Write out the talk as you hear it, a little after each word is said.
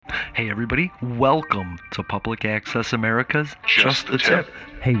Hey everybody, welcome to Public Access America's Just the Tip.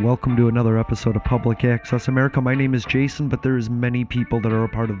 Hey, welcome to another episode of Public Access America. My name is Jason, but there's many people that are a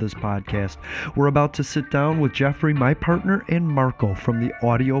part of this podcast. We're about to sit down with Jeffrey, my partner, and Marco from the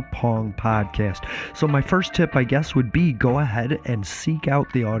Audio Pong podcast. So my first tip, I guess, would be go ahead and seek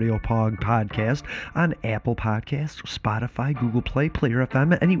out the Audio Pong podcast on Apple Podcasts, Spotify, Google Play, Player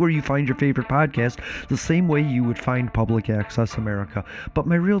FM, anywhere you find your favorite podcast, the same way you would find Public Access America. But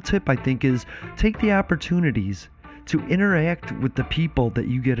my real tip, I think, is take the opportunities to interact with the people that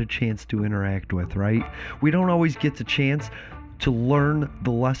you get a chance to interact with, right? We don't always get the chance to learn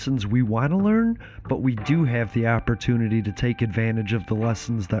the lessons we want to learn, but we do have the opportunity to take advantage of the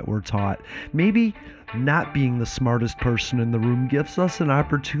lessons that we're taught. Maybe not being the smartest person in the room gives us an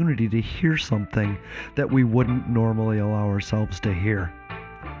opportunity to hear something that we wouldn't normally allow ourselves to hear.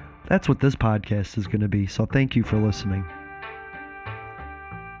 That's what this podcast is going to be, so thank you for listening.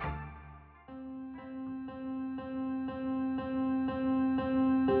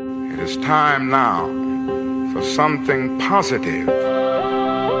 It is time now for something positive.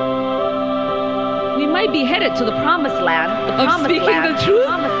 We might be headed to the promised land, of speaking the truth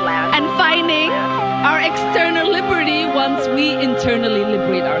and finding our external liberty once we internally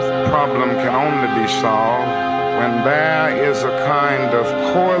liberate ourselves. Problem can only be solved when there is a kind of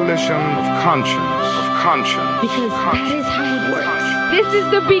coalition of conscience. Because that is how it works. This is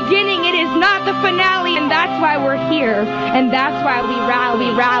the beginning, it is not the finale, and that's why we're here, and that's why we rally.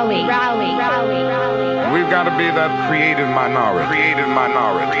 We've got to be that creative minority.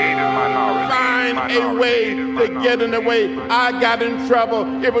 Find a way to get in the way. I got in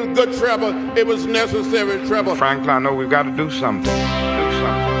trouble. It was good trouble. It was necessary trouble. Frankly, I know we've got to do something.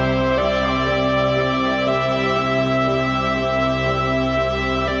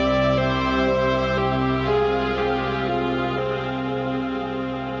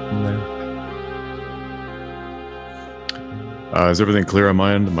 Is everything clear on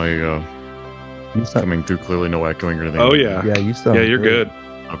my end? Am I coming through clearly? No echoing or anything? Oh, yeah. Yeah, you sound you're great. good.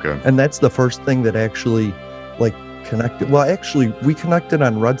 Okay. And that's the first thing that actually, connected. Well, actually, we connected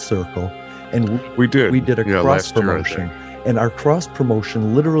on Red Circle, and We did. we did a cross last year, I promotion. think. And our cross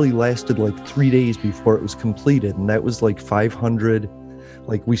promotion literally lasted 3 days before it was completed. And that was 500.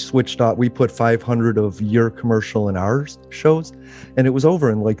 We switched out, we put 500 of your commercial in our shows, and it was over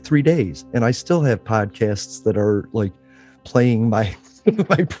in 3 days. And I still have podcasts that are playing my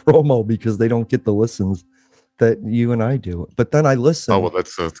my promo because they don't get the listens that you and I do. But then I listen. Oh, well,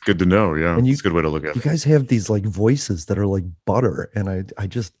 that's good to know. Yeah. And It's a good way to look at You it. guys have these voices that are like butter, and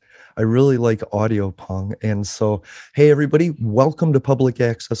I really like Audio Pong. And so, hey everybody, welcome to Public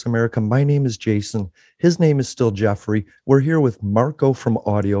Access America. My name is Jason. His name is still Jeffrey. We're here with Marco from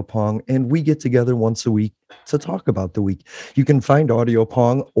Audio Pong, and we get together once a week to talk about the week. You can find Audio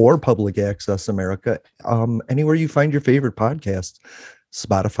Pong or Public Access America anywhere you find your favorite podcasts.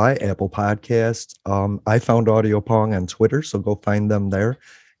 Spotify, Apple Podcasts. I found Audio Pong on Twitter, so go find them there.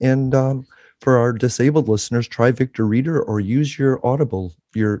 And for our disabled listeners, try Victor Reader or use your Audible,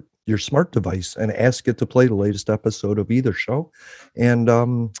 your smart device, and ask it to play the latest episode of either show. And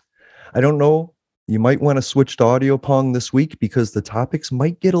I don't know, you might want to switch to Audio Pong this week because the topics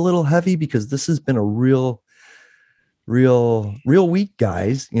might get a little heavy, because this has been a real week,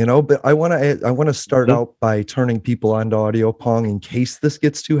 guys, but I want to start out by turning people on to Audio Pong in case this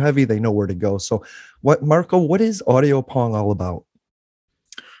gets too heavy. They know where to go. So Marco, what is Audio Pong all about?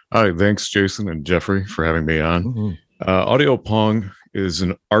 Hi, thanks, Jason and Jeffrey, for having me on. Mm-hmm. Audio Pong is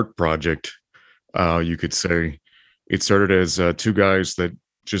an art project, you could say. It started as two guys that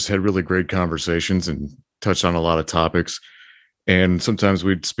just had really great conversations and touched on a lot of topics. And sometimes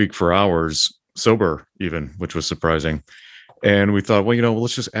we'd speak for hours, sober even, which was surprising. And we thought, well,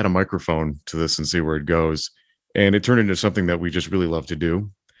 let's just add a microphone to this and see where it goes. And it turned into something that we just really love to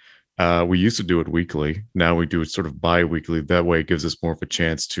do. We used to do it weekly. Now we do it sort of bi-weekly. That way it gives us more of a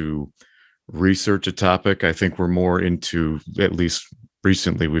chance to research a topic. I think we're more into, at least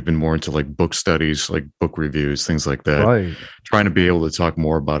recently, we've been more into book studies, book reviews, things like that. Right. Trying to be able to talk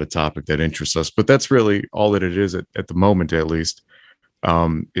more about a topic that interests us. But that's really all that it is at the moment, at least.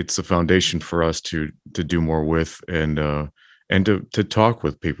 It's a foundation for us to do more with and to talk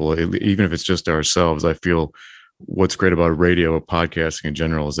with people, even if it's just ourselves. I feel what's great about radio or podcasting in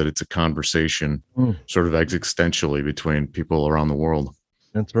general is that it's a conversation sort of existentially between people around the world.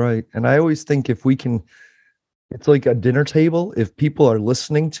 That's right. And I always think if we can, it's like a dinner table. If people are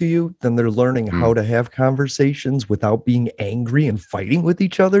listening to you, then they're learning how to have conversations without being angry and fighting with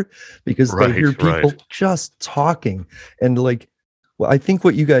each other, because they hear people just talking. And well, I think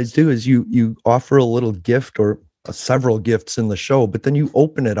what you guys do is you offer a little gift, or several gifts in the show, but then you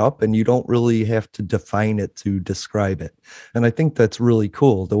open it up and you don't really have to define it to describe it. And I think that's really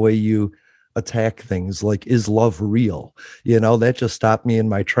cool, the way you attack things like, is love real? You know, that just stopped me in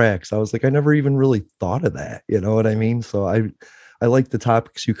my tracks. I was like, I never even really thought of that. You know what I mean? So I like the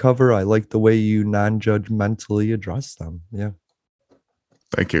topics you cover. I like the way you non-judgmentally address them. Yeah.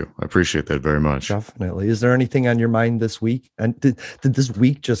 Thank you. I appreciate that very much. Definitely. Is there anything on your mind this week? And did this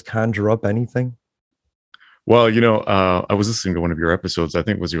week just conjure up anything? Well, I was listening to one of your episodes. I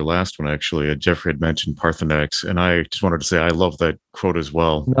think it was your last one, actually. Jeffrey had mentioned Parthenax, and I just wanted to say I love that quote as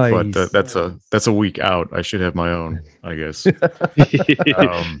well. Nice. But that's a week out. I should have my own, I guess.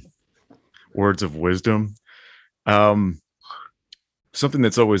 Words of wisdom. Something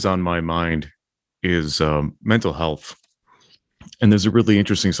that's always on my mind is mental health. And there's a really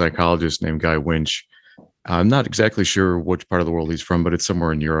interesting psychologist named Guy Winch. I'm not exactly sure which part of the world he's from, but it's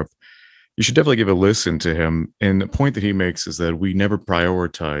somewhere in Europe. You should definitely give a listen to him. And the point that he makes is that we never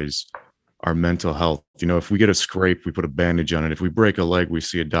prioritize our mental health. If we get a scrape, we put a bandage on it. If we break a leg, we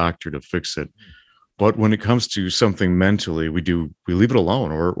see a doctor to fix it. But when it comes to something mentally, we leave it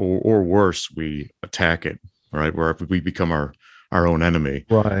alone, or worse, we attack it, right? Where we become our own enemy.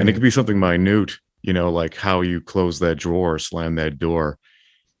 Right. And it could be something minute, like how you close that drawer, slam that door.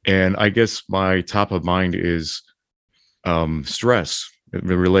 And I guess my top of mind is stress. It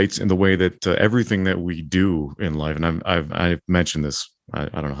relates in the way that everything that we do in life, and I've mentioned this, I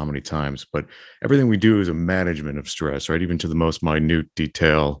don't know how many times, but everything we do is a management of stress, right? Even to the most minute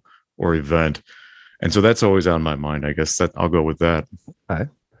detail or event. And so that's always on my mind. I guess that I'll go with that. Okay.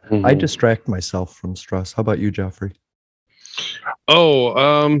 I distract myself from stress. How about you, Jeffrey?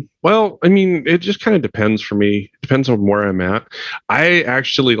 Well, I mean, it just kind of depends for me. It depends on where I'm at. I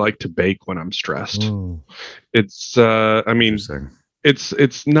actually like to bake when I'm stressed. It's,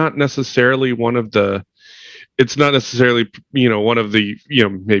 it's not necessarily one of the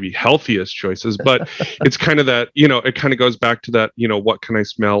maybe healthiest choices, but it's kind of that, it kind of goes back to that, what can I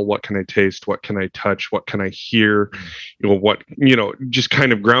smell? What can I taste? What can I touch? What can I hear? Just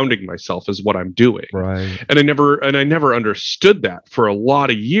kind of grounding myself is what I'm doing. Right. And I never understood that for a lot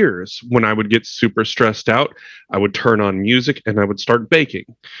of years. When I would get super stressed out, I would turn on music and I would start baking.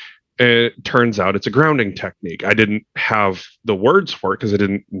 And it turns out it's a grounding technique. I didn't have the words for it because I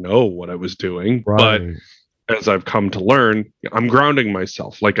didn't know what I was doing, but as I've come to learn, I'm grounding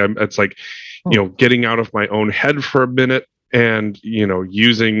myself. It's like, getting out of my own head for a minute and,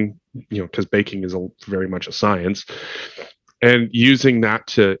 using, because baking is very much a science, and using that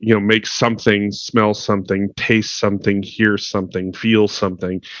to, make something, smell something, taste something, hear something, feel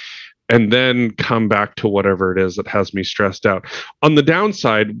something, and then come back to whatever it is that has me stressed out. On the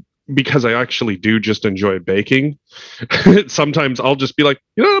downside, because I actually do just enjoy baking, sometimes I'll just be like,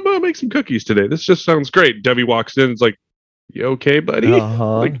 I'm gonna make some cookies today. This just sounds great. Debbie walks in, it's like, you okay, buddy?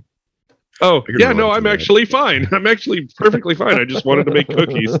 Like, oh yeah, no, I'm actually fine. I'm actually perfectly fine. I just wanted to make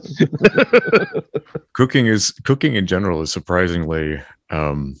cookies. Cooking in general is surprisingly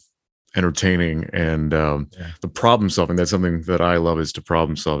entertaining, and the problem solving, that's something that I love, is to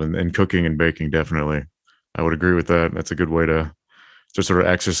problem solve, and cooking and baking, definitely. I would agree with that. That's a good way to sort of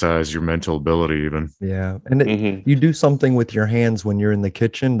exercise your mental ability even. Yeah. And you do something with your hands when you're in the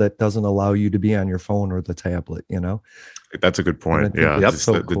kitchen that doesn't allow you to be on your phone or the tablet, That's a good point. Yeah.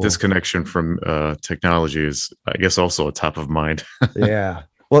 So the disconnection from technology is, I guess, also a top of mind. Yeah.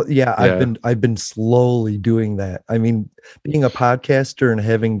 Well, yeah, I've been slowly doing that. I mean, being a podcaster and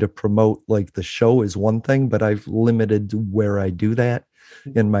having to promote like the show is one thing, but I've limited where I do that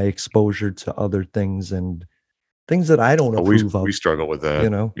in my exposure to other things and things that I don't approve of. We struggle with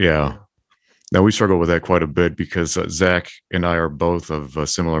that, Yeah. Now we struggle with that quite a bit because Zach and I are both of a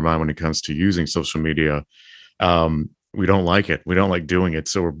similar mind when it comes to using social media. We don't like it. We don't like doing it.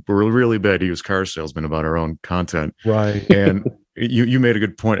 So we're really bad used car salesmen about our own content. Right. And you made a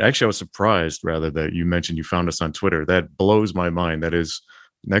good point. Actually, I was surprised rather that you mentioned you found us on Twitter. That blows my mind. That is,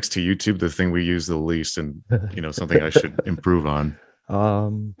 next to YouTube, the thing we use the least, and something I should improve on.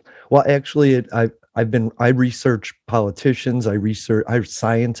 Well, actually, I research politicians, I research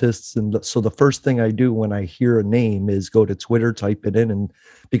scientists, and so the first thing I do when I hear a name is go to Twitter, type it in, and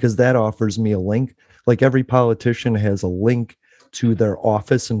because that offers me a link. Like every politician has a link to their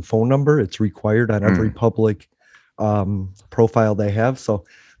office and phone number. It's required on every public profile they have. So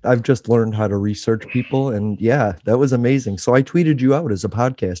I've just learned how to research people, and yeah, that was amazing. So I tweeted you out as a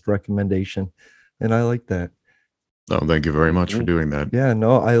podcast recommendation, and I like that. Oh, thank you very much for doing that. Yeah,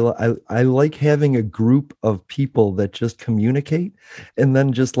 no, I like having a group of people that just communicate and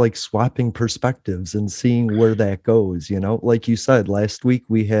then just like swapping perspectives and seeing where that goes. Like you said, last week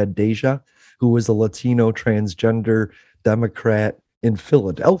we had Deja, who was a Latino transgender Democrat in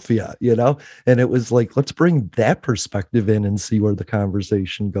Philadelphia, and it was like, let's bring that perspective in and see where the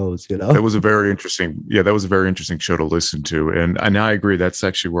conversation goes. That was a very interesting show to listen to. And I agree. That's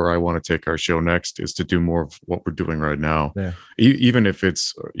actually where I want to take our show next, is to do more of what we're doing right now. Yeah. Even if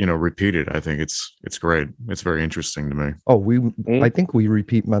it's, repeated, I think it's great. It's very interesting to me. Oh, I think we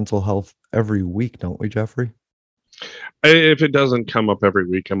repeat mental health every week, don't we, Jeffrey? If it doesn't come up every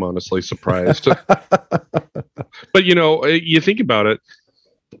week, I'm honestly surprised. But you think about it,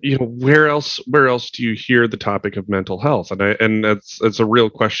 where else do you hear the topic of mental health? And that's a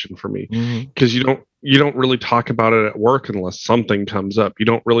real question for me, because you don't really talk about it at work unless something comes up. You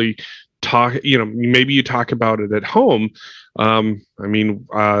don't really talk, maybe you talk about it at home. Had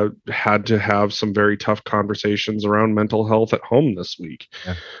to have some very tough conversations around mental health at home this week.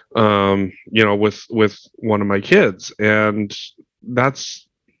 Yeah. With one of my kids, and that's,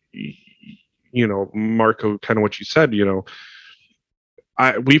 Marco, kind of what you said,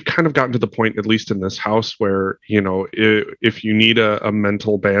 we've kind of gotten to the point, at least in this house, where, if you need a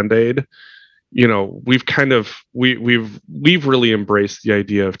mental Band-Aid, we've really embraced the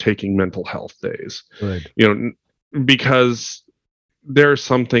idea of taking mental health days. Good. Because there are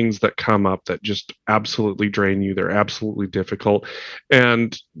some things that come up that just absolutely drain you. They're absolutely difficult.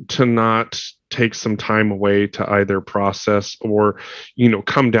 And to not take some time away to either process or,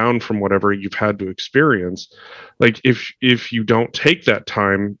 come down from whatever you've had to experience. Like if you don't take that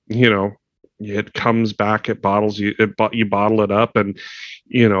time, it comes back, it bottles you, you bottle it up, and,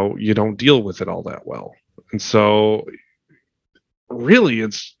 you don't deal with it all that well. And so really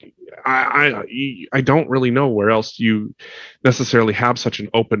I don't really know where else you necessarily have such an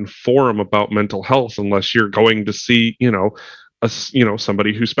open forum about mental health, unless you're going to see,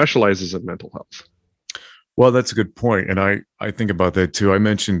 somebody who specializes in mental health. Well, that's a good point. And I think about that too. I've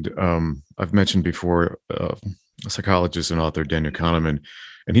mentioned before, a psychologist and author, Daniel Kahneman,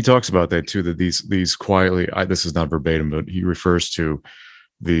 and he talks about that too, that these quietly, this is not verbatim, but he refers to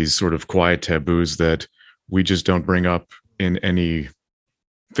these sort of quiet taboos that we just don't bring up in any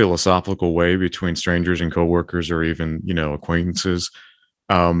philosophical way between strangers and coworkers, or even, acquaintances,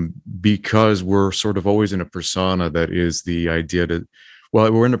 because we're sort of always in a persona that is the idea that,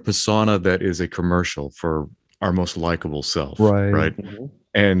 we're in a persona that is a commercial for our most likable self, right? Mm-hmm.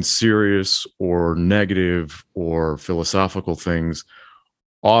 And serious or negative or philosophical things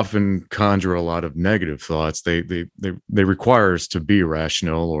often conjure a lot of negative thoughts. They require us to be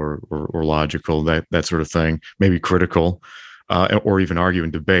rational or logical, that sort of thing, maybe critical, or even argue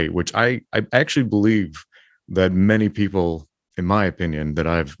and debate, which I actually believe that many people, in my opinion, that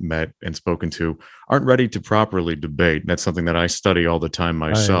I've met and spoken to, aren't ready to properly debate. That's something that I study all the time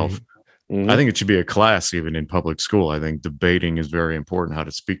myself. I think it should be a class even in public school. I think debating is very important, how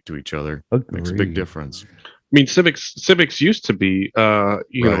to speak to each other. Agreed. Makes a big difference. I mean, civics used to be,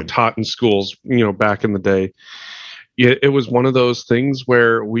 Right. taught in schools, back in the day. It was one of those things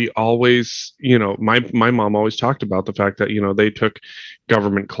where we always, my mom always talked about the fact that, they took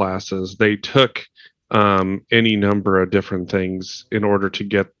government classes, they took any number of different things in order to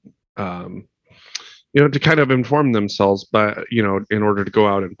get, to kind of inform themselves, but, in order to go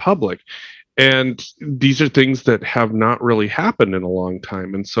out in public. And these are things that have not really happened in a long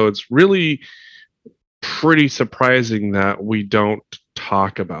time. And so it's really pretty surprising that we don't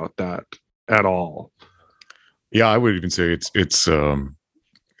talk about that at all. Yeah, I would even say it's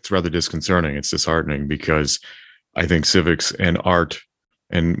rather disconcerting. It's disheartening, because I think civics and art,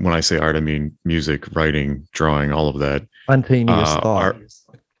 and when I say art, I mean music, writing, drawing, all of that. Spontaneous thought.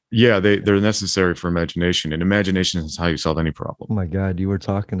 They're necessary for imagination, and imagination is how you solve any problem. Oh my God, you were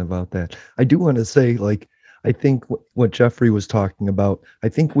talking about that. I do want to say, I think what Jeffrey was talking about, I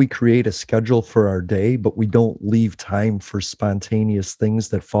think we create a schedule for our day, but we don't leave time for spontaneous things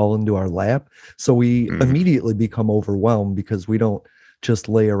that fall into our lap. So we immediately become overwhelmed because we don't just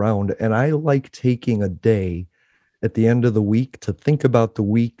lay around. And I like taking a day at the end of the week to think about the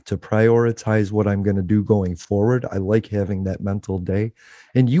week, to prioritize what I'm going to do going forward. I like having that mental day.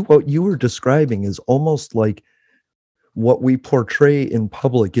 And what you were describing is almost like what we portray in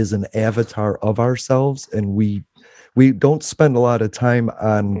public is an avatar of ourselves, and we don't spend a lot of time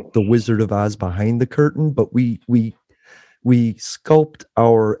on the Wizard of Oz behind the curtain, but we sculpt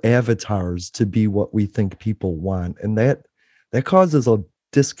our avatars to be what we think people want, and that causes a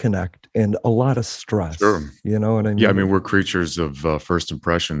disconnect and a lot of stress. Sure. You know what I mean? Yeah, I mean, we're creatures of first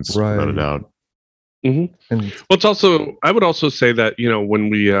impressions, without a doubt. Mm-hmm. And well, it's also, I would also say that,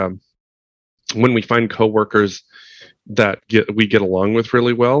 when we find coworkers that we get along with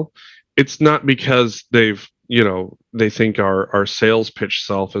really well, it's not because they've they think our sales pitch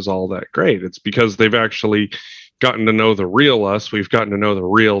self is all that great. It's because they've actually gotten to know the real us. We've gotten to know the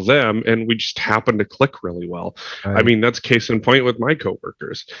real them, and we just happen to click really well. Right. I mean, that's case in point with my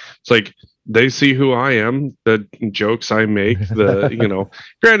coworkers. It's like they see who I am, the jokes I make,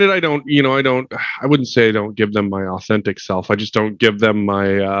 granted, I wouldn't say I don't give them my authentic self. I just don't give them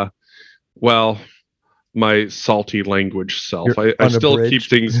my, my salty language self. I still keep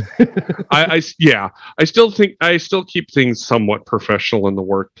things I still keep things somewhat professional in the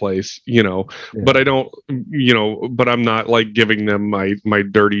workplace, but I don't, but I'm not like giving them my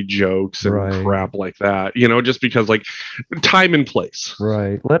dirty jokes and crap like that, just because like time and place.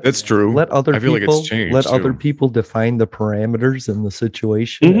 Right. That's true. Let other feel like it's changed let too. Other people define the parameters in the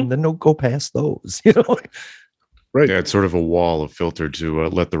situation, and then don't go past those, Right. Yeah, it's sort of a wall of filter to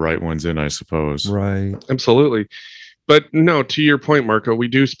let the right ones in, I suppose. Right. Absolutely. But no, to your point, Marco, we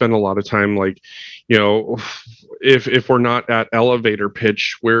do spend a lot of time, like, if we're not at elevator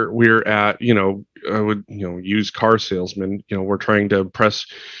pitch, we're at, I would, used car salesman, we're trying to impress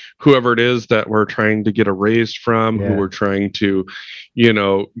whoever it is that we're trying to get a raise from, who we're trying to,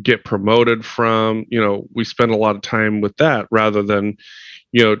 get promoted from, we spend a lot of time with that rather than,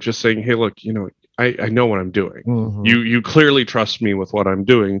 just saying, hey, look, I know what I'm doing. Mm-hmm. You clearly trust me with what I'm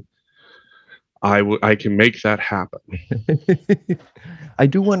doing. I can make that happen. I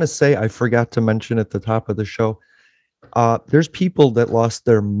do want to say, I forgot to mention at the top of the show, there's people that lost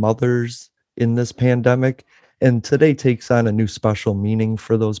their mothers in this pandemic, and today takes on a new special meaning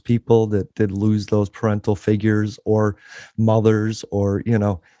for those people that did lose those parental figures or mothers or,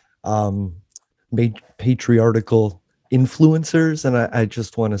 patriarchal influencers. And I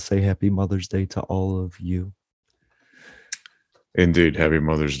just want to say happy Mother's Day to all of you. Indeed. Happy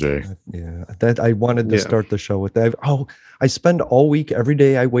Mother's Day. Yeah. That I wanted to start the show with that. I spend all week, every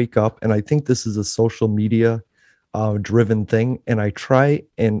day I wake up, and I think this is a social media driven thing. And I try,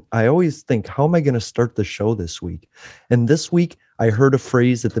 and I always think, how am I going to start the show this week? And this week I heard a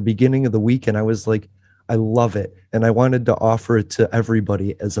phrase at the beginning of the week, and I was like, I love it. And I wanted to offer it to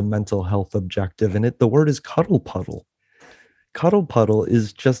everybody as a mental health objective. And the word is cuddle puddle. Cuddle puddle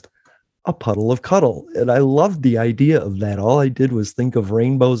is just a puddle of cuddle. And I love the idea of that. All I did was think of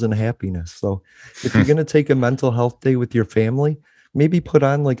rainbows and happiness. So if you're going to take a mental health day with your family, maybe put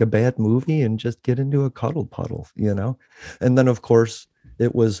on like a bad movie and just get into a cuddle puddle, And then, of course,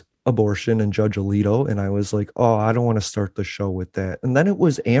 it was abortion and Judge Alito. And I was like, oh, I don't want to start the show with that. And then it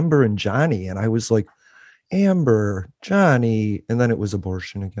was Amber and Johnny. And I was like, Amber, Johnny, and then it was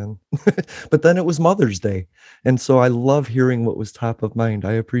abortion again. But then it was Mother's Day. And so I love hearing what was top of mind.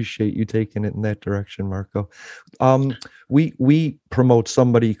 I appreciate you taking it in that direction, Marco. We promote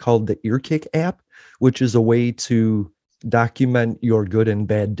somebody called the EarKick app, which is a way to document your good and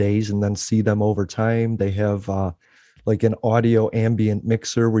bad days and then see them over time. They have like an audio ambient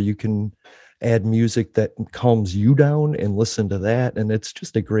mixer where you can add music that calms you down and listen to that. And it's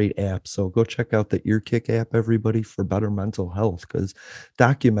just a great app. So go check out the EarKick app, everybody, for better mental health, because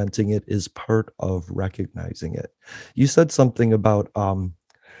documenting it is part of recognizing it. You said something about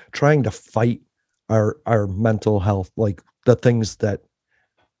trying to fight our mental health, like the things that,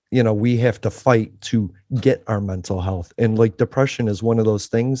 we have to fight to get our mental health. And like depression is one of those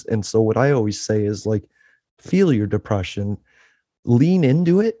things. And so what I always say is like, feel your depression, lean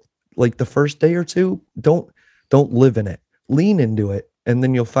into it. Like the first day or two, don't live in it. Lean into it, and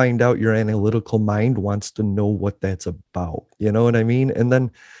then you'll find out your analytical mind wants to know what that's about. You know what I mean? And then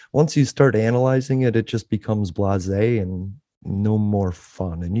once you start analyzing it, it just becomes blasé and no more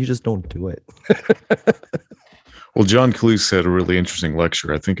fun, and you just don't do it. Well, John Cleese had a really interesting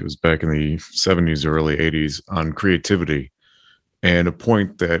lecture. I think it was back in the 70s or early 80s on creativity. And a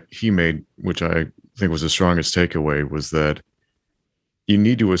point that he made, which I think was the strongest takeaway, was that you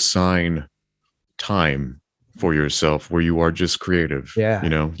need to assign time for yourself where you are just creative. Yeah.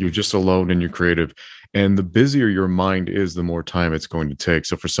 You're just alone and you're creative. And the busier your mind is, the more time it's going to take.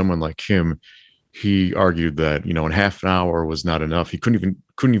 So for someone like him, he argued that, in half an hour was not enough. He couldn't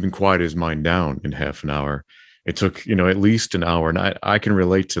even quiet his mind down in half an hour. It took, at least an hour. And I can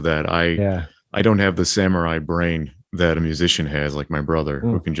relate to that. I don't have the samurai brain that a musician has, like my brother,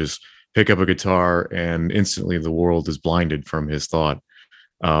 who can just pick up a guitar and instantly the world is blinded from his thought.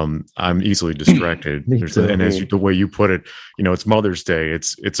 I'm easily distracted. And as the way you put it, it's Mother's Day,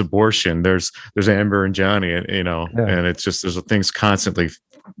 it's abortion. There's Amber and Johnny, and and it's just there's things constantly,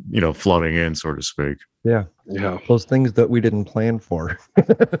 flooding in, so to speak. Yeah. Those things that we didn't plan for.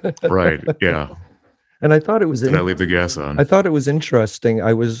 Right. Yeah. And I thought it was. Did I leave the gas on? I thought it was interesting.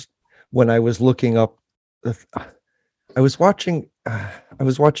 When I was looking up I was watching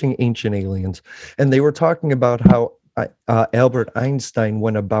Ancient Aliens, and they were talking about how Albert Einstein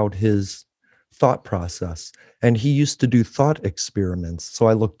went about his thought process, and he used to do thought experiments. So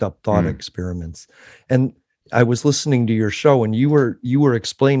I looked up thought experiments, and I was listening to your show, and you were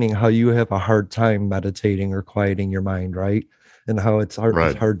explaining how you have a hard time meditating or quieting your mind, right? And how it's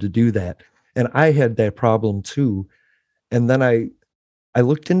hard to do that. And I had that problem too. And then I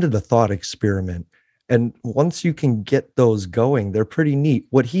looked into the thought experiment, and once you can get those going, they're pretty neat.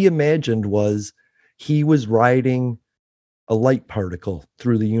 What he imagined was he was riding a light particle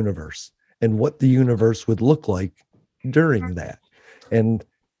through the universe and what the universe would look like during that. And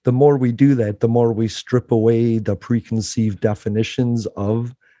the more we do that, the more we strip away the preconceived definitions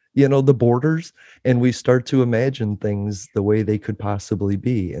of, the borders, and we start to imagine things the way they could possibly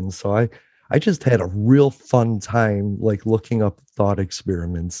be. And so I just had a real fun time, like looking up thought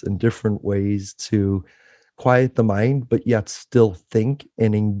experiments and different ways to quiet the mind, but yet still think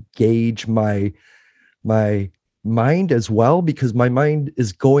and engage my mind as well, because my mind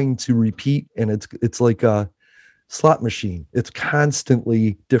is going to repeat, and it's like a slot machine. It's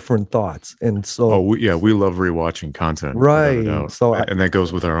constantly different thoughts. And so we love rewatching content, right? So and that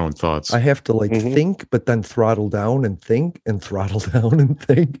goes with our own thoughts. I have to think, but then throttle down and think, and throttle down and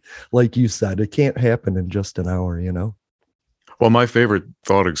think. Like you said, it can't happen in just an hour, Well, my favorite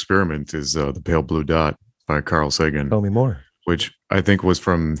thought experiment is The Pale Blue Dot by Carl Sagan. Tell me more. Which I think was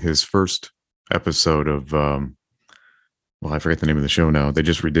from his first episode of I forget the name of the show now. They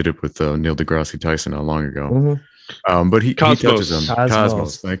just redid it with Neil deGrasse Tyson not long ago. But he touches on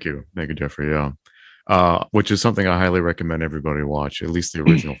Cosmos. Thank you, Jeffrey. Yeah, which is something I highly recommend everybody watch, at least the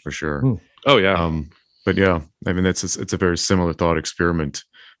original for sure. Oh yeah. But yeah, I mean it's a very similar thought experiment.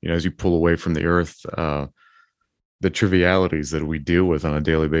 As you pull away from the earth, the trivialities that we deal with on a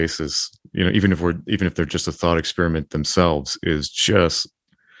daily basis, even if they're just a thought experiment themselves, it's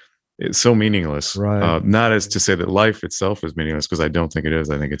so meaningless. Right. Not as to say that life itself is meaningless, because I don't think it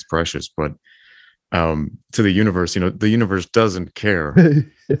is. I think it's precious, but to the universe, the universe doesn't care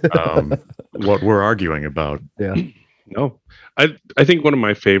what we're arguing about. Yeah. No, I think one of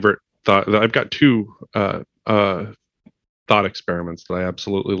my favorite I've got two thought experiments that I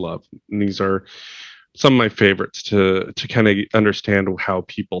absolutely love, and these are some of my favorites to kind of understand how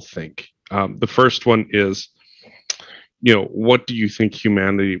people think. The first one is, what do you think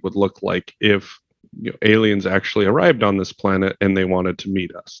humanity would look like if aliens actually arrived on this planet and they wanted to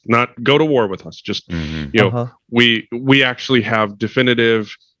meet us, not go to war with us, just we actually have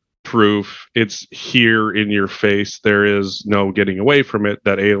definitive proof, it's here in your face, there is no getting away from it,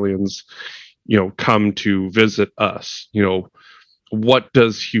 that aliens come to visit us. What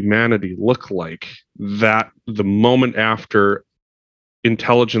does humanity look like that the moment after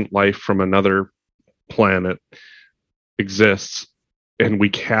intelligent life from another planet exists, and we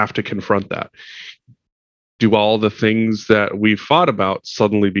have to confront that? Do all the things that we've fought about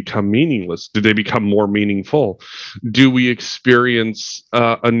suddenly become meaningless? Do they become more meaningful? Do we experience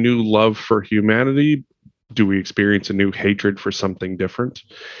a new love for humanity? Do we experience a new hatred for something different?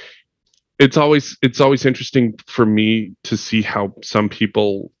 It's always interesting for me to see how some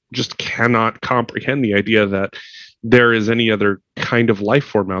people just cannot comprehend the idea that there is any other kind of life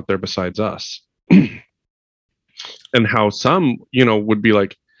form out there besides us. And how some, would be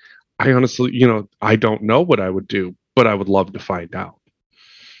like, I honestly, I don't know what I would do, but I would love to find out.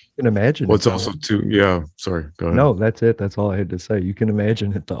 You can imagine. Well, it's also too, yeah, sorry, go ahead. No, that's it. That's all I had to say. You can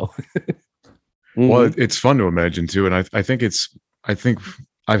imagine it though. Well, it's fun to imagine too. And I think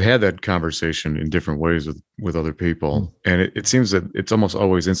I've had that conversation in different ways with other people. And it seems that it's almost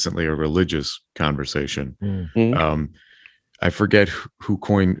always instantly a religious conversation. I forget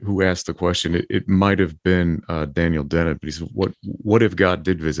who asked the question. It might have been Daniel Dennett, but he said, "What if God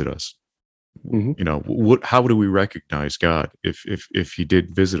did visit us? How do we recognize God if He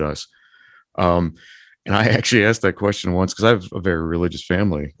did visit us?" And I actually asked that question once because I have a very religious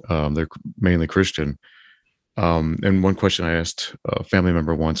family. They're mainly Christian. And one question I asked a family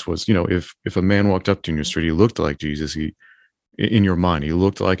member once was, if a man walked up to you in your street, he looked like Jesus. In your mind, he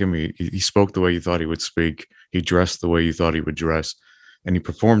looked like him. He spoke the way you thought he would speak. He dressed the way you thought he would dress. And he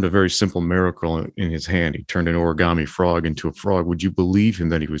performed a very simple miracle in his hand. He turned an origami frog into a frog. Would you believe him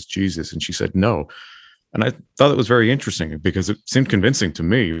that he was Jesus? And she said, no. And I thought it was very interesting because it seemed convincing to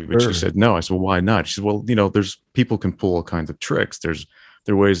me. But she said, no. I said, well, why not? She said, well, there's people can pull all kinds of tricks. There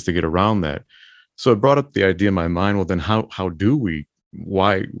are ways to get around that. So it brought up the idea in my mind, well, then how do we,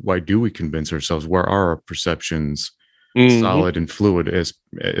 why do we convince ourselves? Where are our perceptions solid and fluid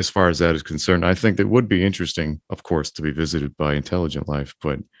as far as that is concerned? I think that would be interesting, of course, to be visited by intelligent life,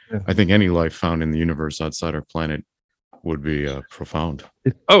 but I think any life found in the universe outside our planet would be profound.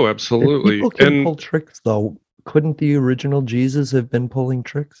 Oh, absolutely. If people can pull tricks, though, couldn't the original Jesus have been pulling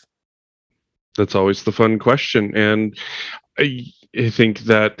tricks? That's always the fun question. And I think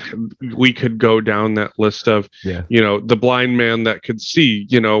that we could go down that list of, the blind man that could see,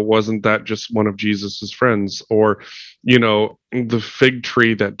 wasn't that just one of Jesus's friends? Or, the fig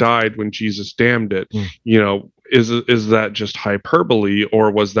tree that died when Jesus damned it, is that just hyperbole, or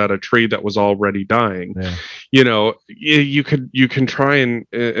was that a tree that was already dying? You can try and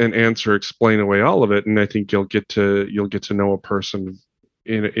explain away all of it, and I think you'll get to know a person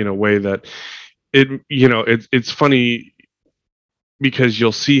in a way that it's funny, because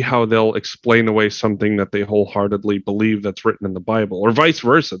you'll see how they'll explain away something that they wholeheartedly believe that's written in the Bible, or vice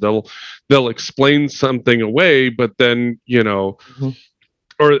versa. They'll explain something away, but then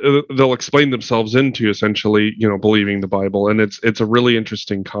or they'll explain themselves into essentially believing the Bible. And it's a really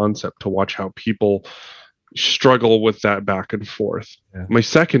interesting concept to watch how people struggle with that back and forth. My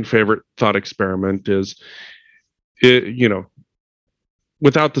second favorite thought experiment is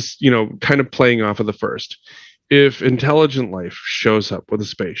without this kind of playing off of the first. If intelligent life shows up with a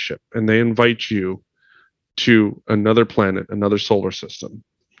spaceship and they invite you to another planet, another solar system,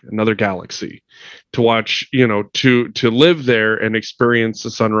 another galaxy, to watch, to live there and experience a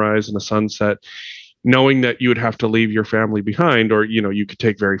sunrise and a sunset, knowing that you would have to leave your family behind, or, you could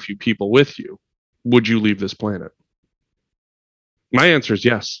take very few people with you, would you leave this planet? My answer is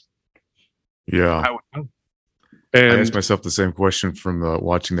yes. Yeah. And I asked myself the same question from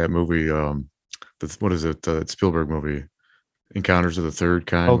watching that movie. What is it? Spielberg movie, Encounters of the Third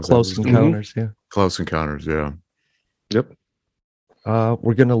Kind. Oh, Close Encounters. Yeah. Close Encounters. Yeah. Yep.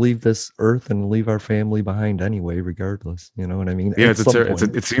 We're gonna leave this earth and leave our family behind anyway, regardless. You know what I mean? Yeah,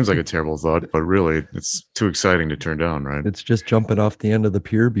 it seems like a terrible thought, but really, it's too exciting to turn down, right? It's just jumping off the end of the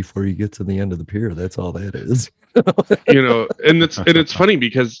pier before you get to the end of the pier. That's all that is. And it's funny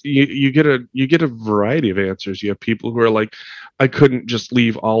because you get a variety of answers. You have people who are like, I couldn't just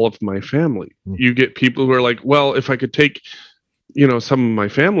leave all of my family. You get people who are like, well, if I could take some of my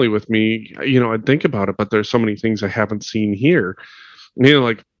family with me, I'd think about it, but there's so many things I haven't seen here. And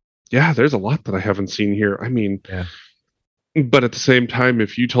like, yeah, there's a lot that I haven't seen here. I mean, but at the same time,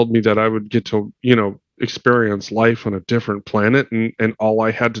 if you told me that I would get to experience life on a different planet and all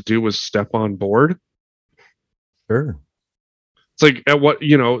I had to do was step on board, sure. It's like, at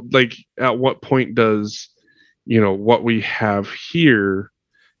what point does what we have here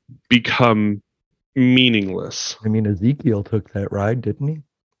become meaningless? I mean, Ezekiel took that ride, didn't he?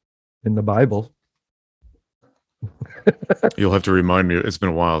 In the Bible. You'll have to remind me. It's been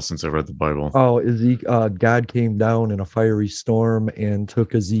a while since I read the Bible. Oh, God came down in a fiery storm and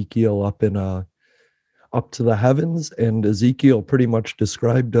took Ezekiel up to the heavens, and Ezekiel pretty much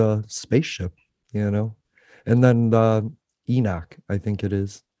described a spaceship, and then Enoch, I think it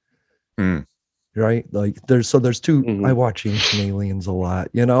is. Right? Like there's two. I watch Ancient Aliens a lot,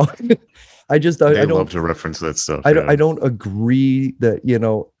 I don't love to reference that stuff. I don't agree that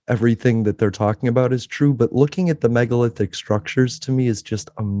everything that they're talking about is true, but looking at the megalithic structures to me is just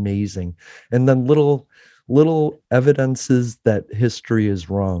amazing. And then little evidences that history is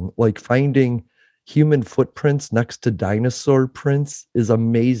wrong, like finding human footprints next to dinosaur prints, is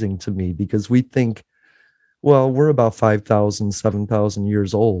amazing to me, because we think, well, we're about 5,000, 7,000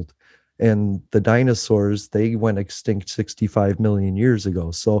 years old. And the dinosaurs, they went extinct 65 million years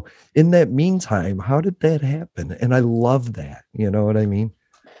ago. So in that meantime, how did that happen? And I love that. You know what I mean?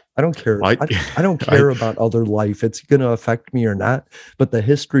 I don't care. I don't care about other life. It's going to affect me or not. But the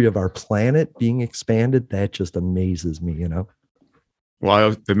history of our planet being expanded, that just amazes me,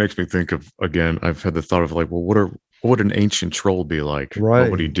 Well, that makes me think of, again, I've had the thought of like, well, what would an ancient troll be like? Right.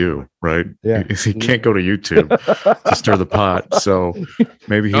 What would he do? Right. Yeah. He can't go to YouTube to stir the pot. So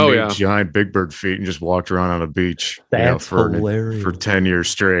maybe he made giant Big Bird feet and just walked around on a beach for 10 years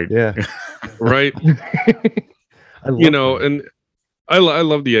straight. Yeah. Right. And I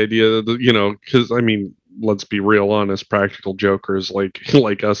love the idea that, because I mean, let's be real honest, practical jokers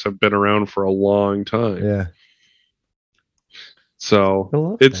like us have been around for a long time. Yeah.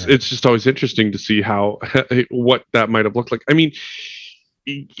 So it's just always interesting to see what that might have looked like. I mean,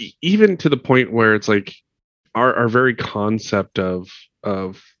 even to the point where it's like our very concept of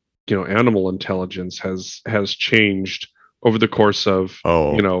animal intelligence has changed over the course of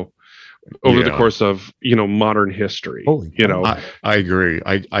the course of modern history. I agree.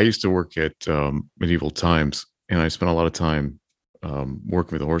 I used to work at Medieval Times, and I spent a lot of time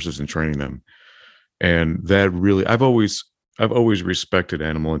working with the horses and training them, and that really I've always respected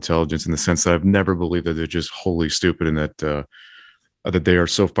animal intelligence in the sense that I've never believed that they're just wholly stupid and that that they are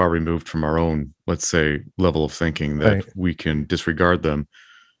so far removed from our own, let's say, level of thinking that Right. we can disregard them.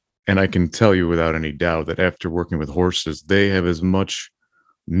 And I can tell you without any doubt that after working with horses, they have as much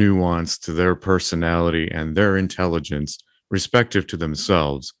nuance to their personality and their intelligence, respective to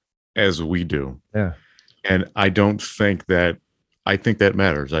themselves, as we do. Yeah. And I think that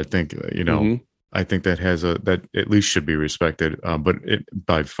matters. I think, I think that that at least should be respected, but it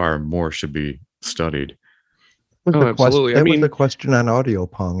by far more should be studied. Absolutely. That was the question on Audio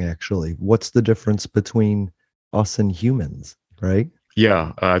Pong, actually. What's the difference between us and humans, right?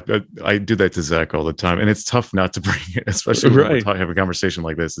 Yeah, I do that to Zach all the time, and it's tough not to bring it, especially when we're having a conversation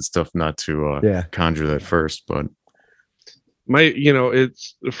like this. It's tough not to conjure that first, but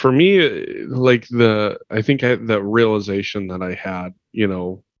it's for me, like the realization that I had,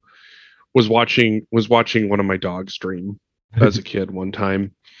 was watching one of my dogs dream as a kid one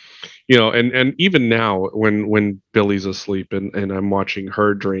time, and even now when Billy's asleep and I'm watching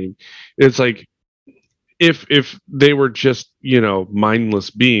her dream, it's like, if they were just,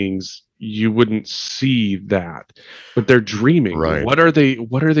 mindless beings, you wouldn't see that, but they're dreaming. Right. What are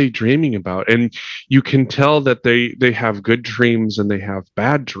they dreaming about? And you can tell that they have good dreams and they have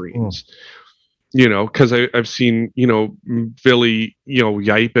bad dreams, because I've seen, Billy,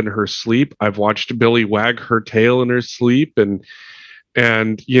 yipe in her sleep. I've watched Billy wag her tail in her sleep and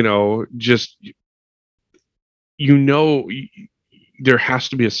just, there has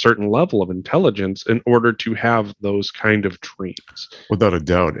to be a certain level of intelligence in order to have those kind of dreams. Without a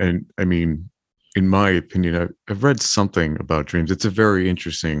doubt. And I mean, in my opinion, I've read something about dreams. It's a very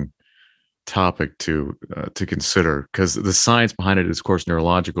interesting topic to consider, because the science behind it is, of course,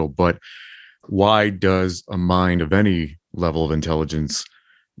 neurological. But why does a mind of any level of intelligence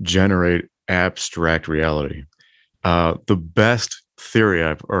generate abstract reality? The best theory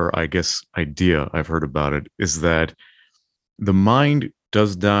idea I've heard about it is that the mind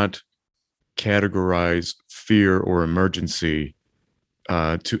does not categorize fear or emergency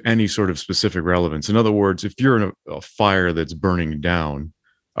to any sort of specific relevance. In other words, if you're in a fire that's burning down,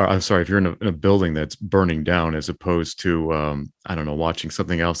 or I'm sorry, if you're in a building that's burning down, as opposed to, watching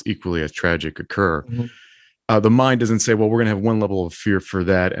something else equally as tragic occur, the mind doesn't say, well, we're going to have one level of fear for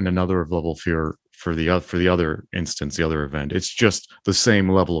that and another level of fear for the other instance, the other event. It's just the same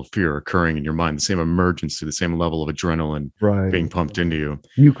level of fear occurring in your mind, the same emergency, the same level of adrenaline being pumped into you.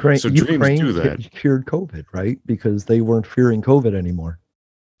 Ukraine do that. Feared COVID, right? Because they weren't fearing COVID anymore.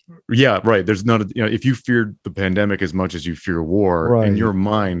 Yeah, right. There's not, if you feared the pandemic as much as you fear war, in your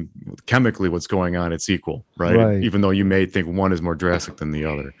mind, chemically, what's going on, it's equal, right? Even though you may think one is more drastic than the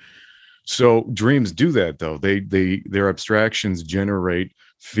other. So dreams do that, though. Their abstractions generate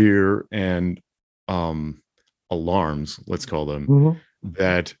fear and alarms, let's call them,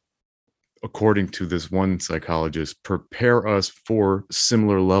 that, according to this one psychologist, prepare us for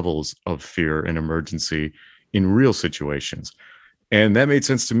similar levels of fear and emergency in real situations. And that made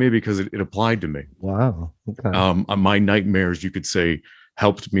sense to me because it applied to me. Wow. Okay. My nightmares, you could say,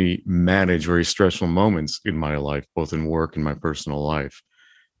 helped me manage very stressful moments in my life, both in work and my personal life.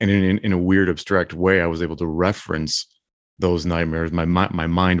 And in a weird, abstract way, I was able to reference those nightmares. My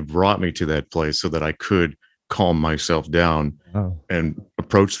mind brought me to that place so that I could calm myself down and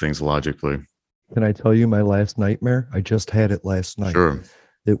approach things logically. Can I tell you my last nightmare? I just had it last night. Sure.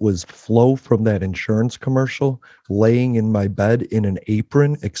 It was Flo from that insurance commercial laying in my bed in an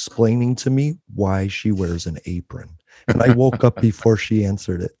apron, explaining to me why she wears an apron. And I woke up before she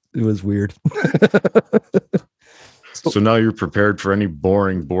answered it. It was weird. So now you're prepared for any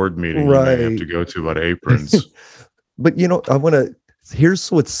boring board meeting you may have to go to about aprons. But,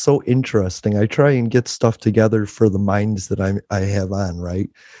 here's what's so interesting. I try and get stuff together for the minds that I have on, right?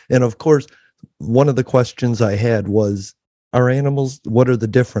 And of course, one of the questions I had was, are animals, what are the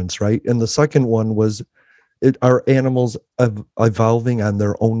difference, right? And the second one was, are animals evolving on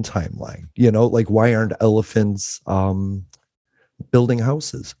their own timeline? Like, why aren't elephants building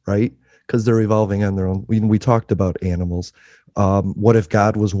houses, right? Because they're evolving on their own. We talked about animals. What if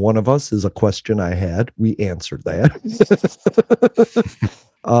God was one of us is a question I had. We answered that.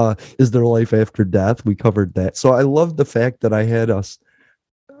 Is there life after death? We covered that. So I love the fact that I had us.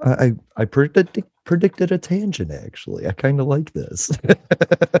 I predicted a tangent, actually. I kind of like this.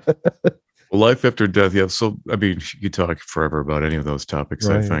 Well, life after death, yeah. So, I mean, you could talk forever about any of those topics,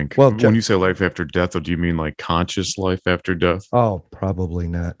 Right. I think. Well, when you say life after death, do you mean like conscious life after death? Oh, probably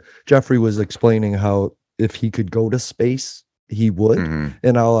not. Jeffrey was explaining how if he could go to space, he would.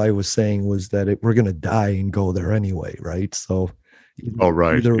 And all I was saying was that we're going to die and go there anyway, right? So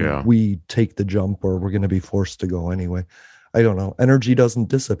either we take the jump or we're going to be forced to go anyway. I don't know. Energy doesn't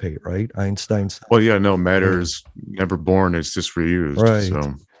dissipate, right? Einstein said. Well, yeah, no, matter is never born, it's just reused. Right.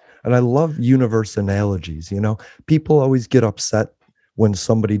 So. And I love universe analogies. People always get upset when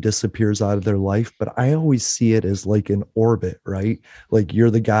somebody disappears out of their life, but I always see it as like an orbit, right? Like you're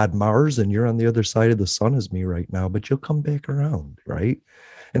the god Mars and you're on the other side of the sun as me right now, but you'll come back around, right?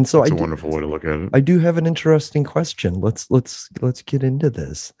 And so it's a wonderful way to look at it. I do have an interesting question. Let's get into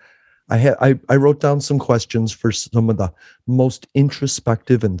this. I wrote down some questions for some of the most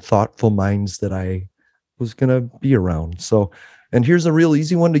introspective and thoughtful minds that I was going to be around. So, and here's a real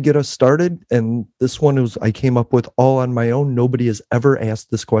easy one to get us started. And this one I came up with all on my own. Nobody has ever asked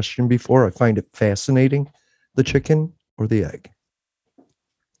this question before. I find it fascinating. The chicken or the egg?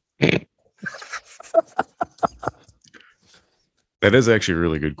 That is actually a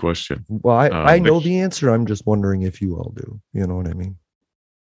really good question. Well, I know the answer. I'm just wondering if you all do. You know what I mean?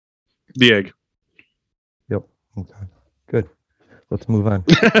 The egg. Yep. Okay. Good. Let's move on.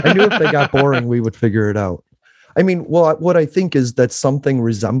 I knew if they got boring, we would figure it out. I mean, well, what I think is that something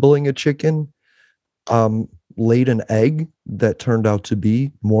resembling a chicken laid an egg that turned out to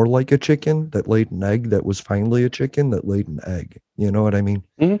be more like a chicken that laid an egg that was finally a chicken that laid an egg. You know what I mean?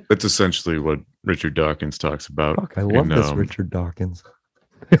 Mm-hmm. That's essentially what Richard Dawkins talks about. Fuck, I love this Richard Dawkins.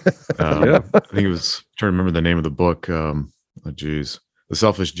 Yeah. I think it was, I'm trying to remember the name of the book. The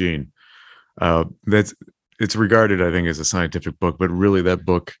Selfish Gene. It's regarded, I think, as a scientific book, but really that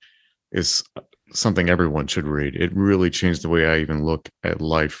book is something everyone should read. It really changed the way I even look at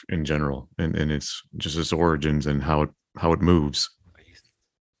life in general, and it's just its origins and how it moves.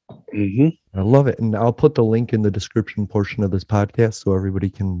 Mm-hmm. I love it, and I'll put the link in the description portion of this podcast so everybody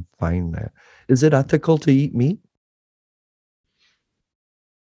can find that. Is it ethical to eat meat?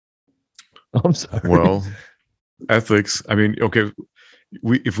 I'm sorry. Well, ethics. I mean, okay.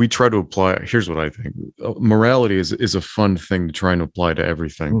 If we try to apply, here's what I think. Morality is a fun thing to try and apply to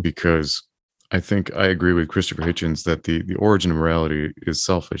everything, because I think I agree with Christopher Hitchens that the origin of morality is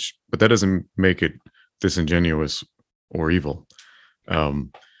selfish, but that doesn't make it disingenuous or evil.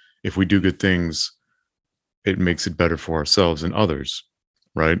 If we do good things, it makes it better for ourselves and others,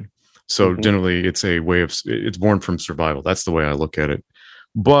 right? So generally, it's a way of, it's born from survival. That's the way I look at it.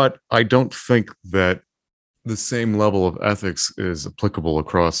 But I don't think that the same level of ethics is applicable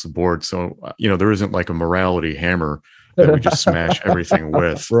across the board. So, there isn't like a morality hammer that we just smash everything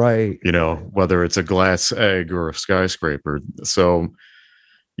with, right? Whether it's a glass egg or a skyscraper. So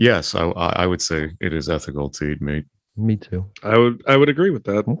yes, I would say it is ethical to eat meat. Me too. I would agree with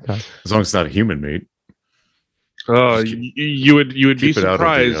that. Okay. As long as it's not human meat. You would be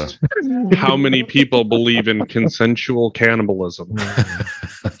surprised how many people believe in consensual cannibalism.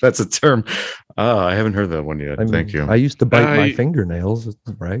 That's a term. I haven't heard that one yet. Thank you. I used to bite my fingernails,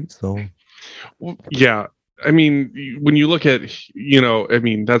 right? So, yeah. I mean, when you look at, that's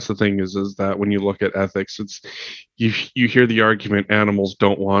the thing is that when you look at ethics, it's you hear the argument animals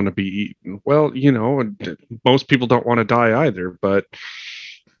don't want to be eaten. Well, most people don't want to die either. But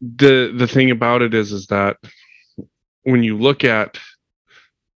the thing about it is that when you look at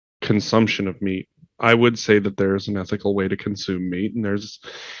consumption of meat, I would say that there's an ethical way to consume meat, and there's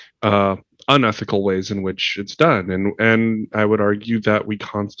unethical ways in which it's done. And I would argue that we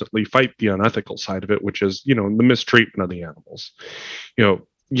constantly fight the unethical side of it, which is, the mistreatment of the animals.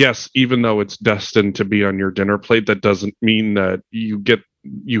 Yes, even though it's destined to be on your dinner plate, that doesn't mean that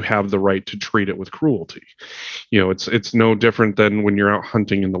you have the right to treat it with cruelty. It's no different than when you're out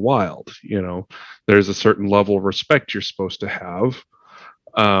hunting in the wild. There's a certain level of respect you're supposed to have.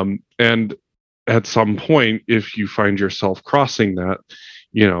 And at some point, if you find yourself crossing that,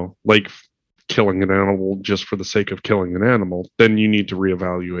 like killing an animal just for the sake of killing an animal, then you need to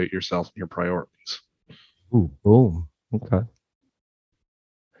reevaluate yourself and your priorities. Ooh, boom. Okay.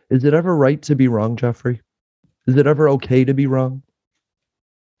 Is it ever right to be wrong, Jeffrey? Is it ever okay to be wrong?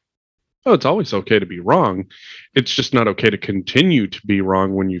 Oh, it's always okay to be wrong. It's just not okay to continue to be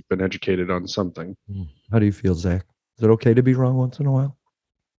wrong when you've been educated on something. How do you feel, Zach? Is it okay to be wrong once in a while?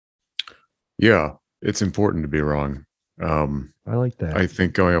 Yeah, it's important to be wrong. I like that. I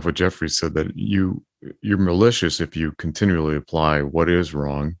think going off what Jeffrey said, that you're malicious if you continually apply what is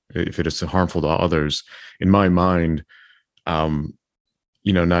wrong, if it is harmful to others. In my mind,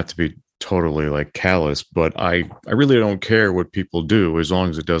 not to be totally like callous, but I really don't care what people do as long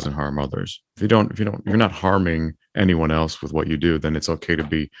as it doesn't harm others. If you're not harming anyone else with what you do, then it's okay to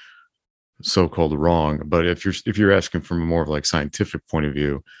be so-called wrong. But if you're asking from a more of like scientific point of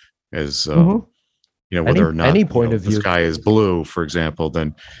view, as whether or not any point of view, the sky is blue, for example,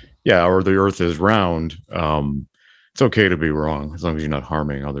 then or the earth is round, it's okay to be wrong as long as you're not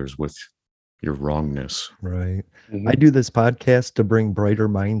harming others with your wrongness. Right. Mhm. I do this podcast to bring brighter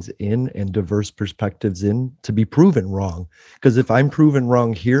minds in and diverse perspectives in to be proven wrong. Because if I'm proven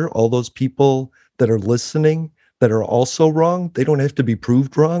wrong here, all those people that are listening that are also wrong, they don't have to be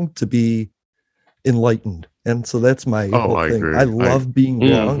proved wrong to be enlightened. And so that's my whole I thing. agree. I love being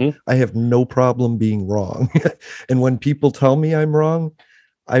wrong. Mhm. I have no problem being wrong. And when people tell me I'm wrong,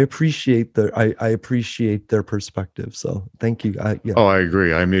 I appreciate their perspective. So thank you. Yeah. Oh, I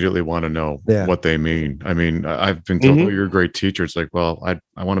agree. I immediately want to know Yeah. what they mean. I mean, I've been told, Mhm. "Oh, you're a great teacher." It's like, well,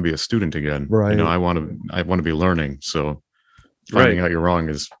 I want to be a student again. Right. I want to be learning. So finding out you're wrong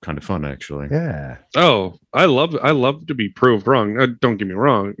is kind of fun, actually. Yeah. Oh, I love to be proved wrong. Don't get me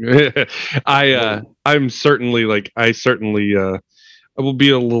wrong. I'm certainly I will be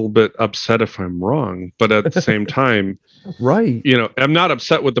a little bit upset if I'm wrong, but at the same time, Right. I'm not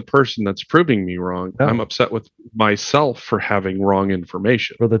upset with the person that's proving me wrong. No. I'm upset with myself for having wrong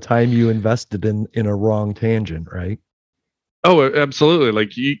information. For the time you invested in a wrong tangent, right? Oh, absolutely.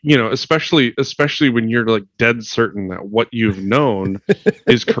 Like especially when you're like dead certain that what you've known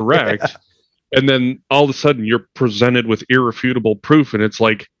is correct, and then all of a sudden you're presented with irrefutable proof, and it's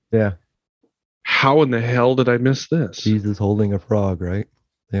like, Yeah. how in the hell did I miss this? Jesus holding a frog, right?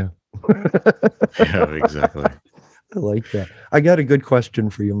 Yeah. Yeah, exactly. I like that. I got a good question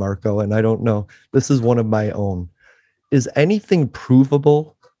for you, Marco, and I don't know. This is one of my own. Is anything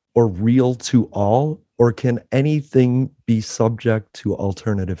provable or real to all, or can anything be subject to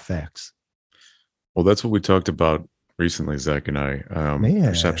alternative facts? Well, that's what we talked about recently, Zach and I.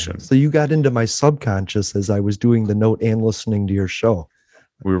 Perception. So you got into my subconscious as I was doing the note and listening to your show.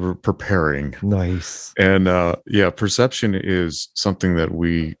 We were preparing. Nice. And perception is something that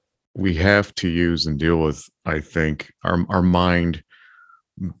we have to use and deal with. I think our mind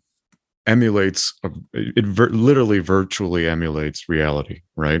emulates literally virtually emulates reality,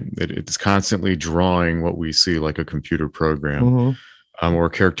 right? It's constantly drawing what we see like a computer program. Mm-hmm. Or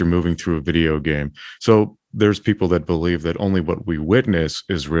a character moving through a video game. So there's people that believe that only what we witness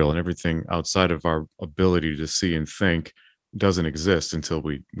is real, and everything outside of our ability to see and think doesn't exist until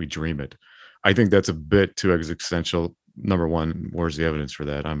we dream it. I think that's a bit too existential. Number one, where's the evidence for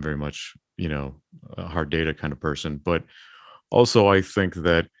that? I'm very much, a hard data kind of person. But also I think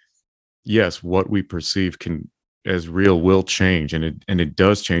that, yes, what we perceive as real will change, and it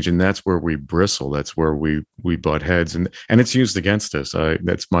does change, and that's where we bristle. That's where we butt heads, and it's used against us.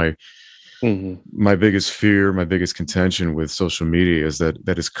 That's my biggest fear, my biggest contention with social media is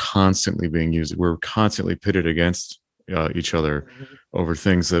that is constantly being used. We're constantly pitted against each other over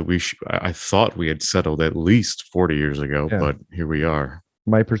things that I thought we had settled at least 40 years ago, but here we are.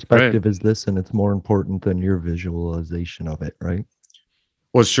 My perspective is this, and it's more important than your visualization of it, right?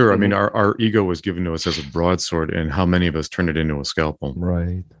 Well, sure. I mean, our ego was given to us as a broadsword, and how many of us turned it into a scalpel?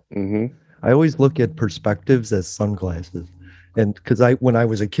 Right. I always look at perspectives as sunglasses. And because when I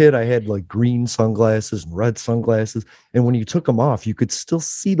was a kid, I had like green sunglasses and red sunglasses. And when you took them off, you could still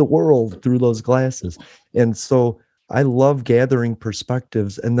see the world through those glasses. And so I love gathering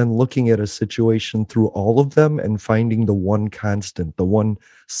perspectives and then looking at a situation through all of them and finding the one constant, the one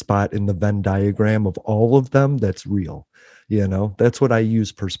spot in the Venn diagram of all of them that's real. That's what I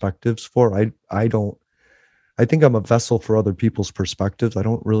use perspectives for. I think I'm a vessel for other people's perspectives. I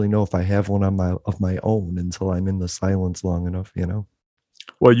don't really know if I have one of my own until I'm in the silence long enough,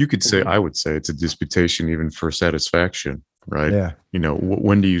 Well, you could say, I would say it's a disputation even for satisfaction, right? Yeah.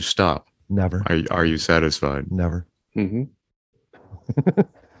 When do you stop? Never. Are you satisfied? Never. How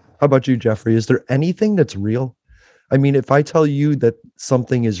about you, Jeffrey? Is there anything that's real? I mean, if I tell you that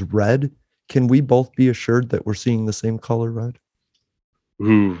something is red, can we both be assured that we're seeing the same color red?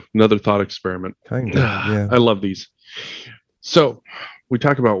 Ooh, another thought experiment. Kind of, yeah. I love these. So we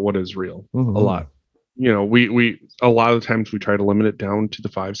talk about what is real a lot. We a lot of the times we try to limit it down to the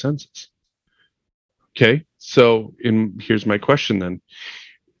five senses. Okay, so here's my question then.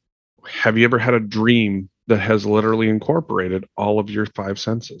 Have you ever had a dream that has literally incorporated all of your five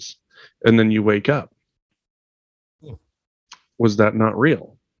senses, and then you wake up? Was that not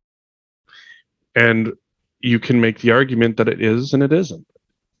real? And you can make the argument that it is and it isn't.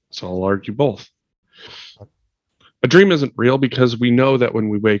 So I'll argue both. A dream isn't real because we know that when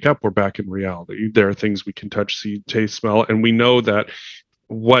we wake up, we're back in reality. There are things we can touch, see, taste, smell, and we know that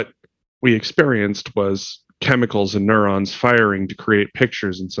what we experienced was chemicals and neurons firing to create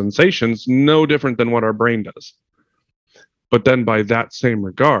pictures and sensations, no different than what our brain does. But then by that same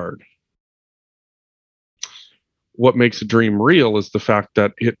regard, what makes a dream real is the fact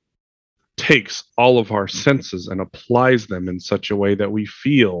that it takes all of our senses and applies them in such a way that we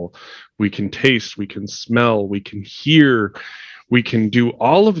feel, we can taste, we can smell, we can hear, we can do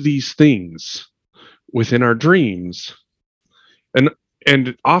all of these things within our dreams.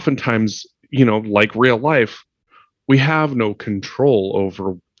 And oftentimes, like real life, we have no control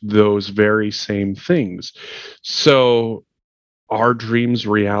over those very same things. So are dreams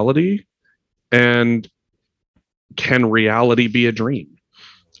reality? And can reality be a dream?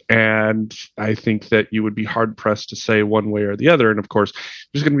 And I think that you would be hard pressed to say one way or the other. And of course,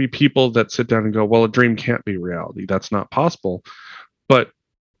 there's going to be people that sit down and go, well, a dream can't be reality. That's not possible. But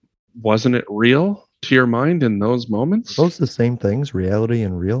wasn't it real to your mind in those moments? Those are the same things, reality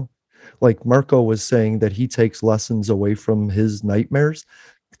and real. Like Marco was saying that he takes lessons away from his nightmares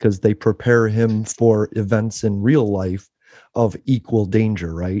because they prepare him for events in real life of equal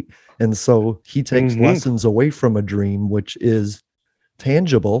danger, right? And so he takes lessons away from a dream, which is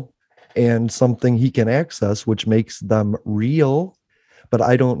tangible and something he can access, which makes them real. But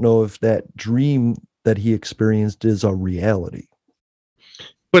I don't know if that dream that he experienced is a reality.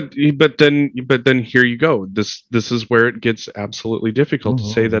 But then here you go. This is where it gets absolutely difficult to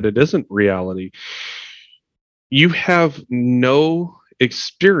say that it isn't reality. You have no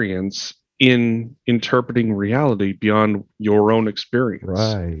experience in interpreting reality beyond your own experience.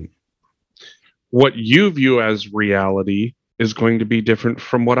 Right. What you view as reality is going to be different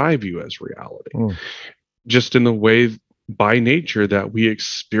from what I view as reality. Just in the way by nature that we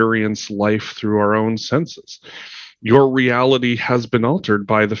experience life through our own senses. Your reality has been altered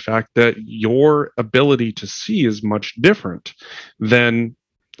by the fact that your ability to see is much different than,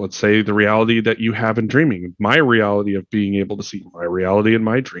 let's say, the reality that you have in dreaming. My reality of being able to see, my reality in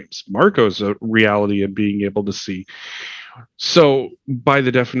my dreams, Marco's reality in being able to see. So by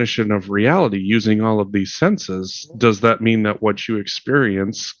the definition of reality, using all of these senses, does that mean that what you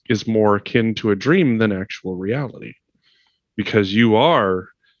experience is more akin to a dream than actual reality? Because you are,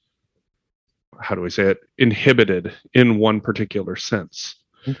 how do I say it, inhibited in one particular sense.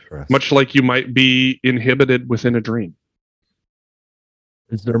 Much like you might be inhibited within a dream.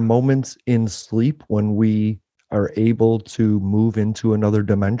 Is there moments in sleep when we are able to move into another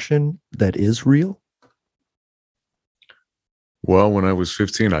dimension that is real? Well, when I was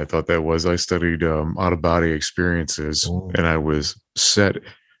 15, I thought that was. I studied out-of-body experiences, and I was set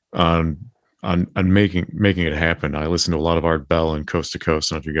on making it happen. I listened to a lot of Art Bell and Coast to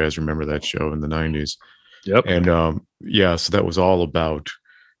Coast. I don't know if you guys remember that show in the 90s. Yep. And so that was all about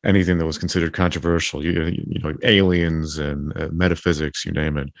anything that was considered controversial, you know, aliens and metaphysics, you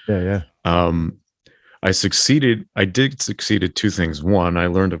name it. Yeah. I succeeded. I did succeed at two things. One, I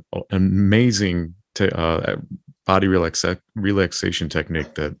learned an amazing body relaxation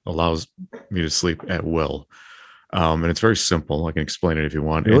technique that allows me to sleep at will. And it's very simple. I can explain it if you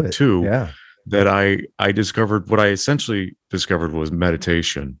want. And two, that I discovered, what I essentially discovered was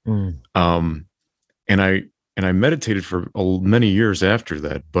meditation. And I meditated for many years after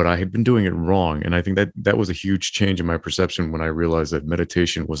that, but I had been doing it wrong. And I think that was a huge change in my perception when I realized that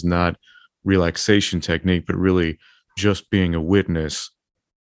meditation was not relaxation technique, but really just being a witness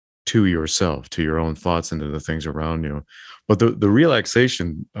to yourself, to your own thoughts and to the things around you. But the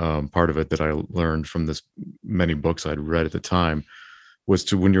relaxation part of it that I learned from this many books I'd read at the time was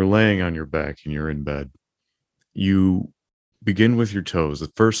to, when you're laying on your back and you're in bed, you begin with your toes.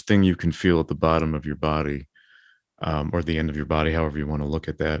 The first thing you can feel at the bottom of your body, or the end of your body, however you want to look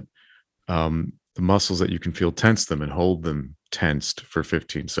at that, the muscles that you can feel, tense them and hold them tensed for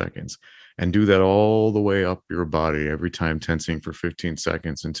 15 seconds. And do that all the way up your body, every time tensing for 15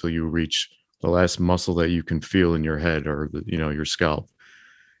 seconds until you reach the last muscle that you can feel in your head or, your scalp.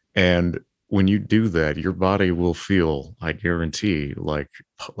 And when you do that, your body will feel, I guarantee, like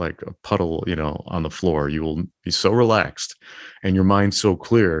a puddle, on the floor. You will be so relaxed and your mind so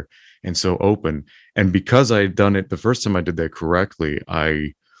clear and so open. And because I had done it the first time I did that correctly,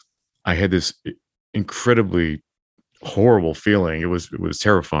 I had this incredibly horrible feeling. It was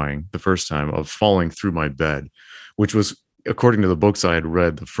terrifying the first time, of falling through my bed, which was, according to the books I had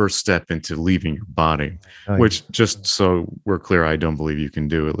read, the first step into leaving your body, which, just so we're clear, I don't believe you can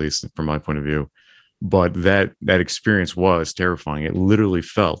do, at least from my point of view. But that experience was terrifying. It literally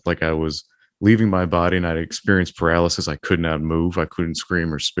felt like I was leaving my body and I'd experienced paralysis. I could not move. I couldn't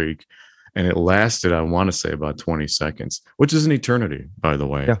scream or speak. And it lasted, I want to say, about 20 seconds, which is an eternity, by the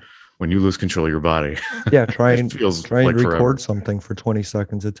way. Yeah. When you lose control of your body. Yeah, try and like record forever. something for 20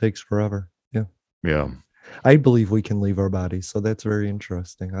 seconds. It takes forever. Yeah. Yeah. I believe we can leave our bodies, so that's very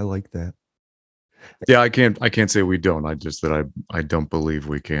interesting. I like that. Yeah, I can't say we don't. I don't believe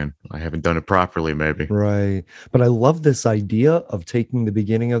we can. I haven't done it properly, maybe. Right. But I love this idea of taking the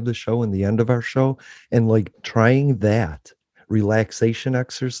beginning of the show and the end of our show and like trying that relaxation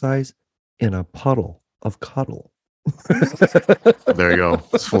exercise in a puddle of cuddle. There you go.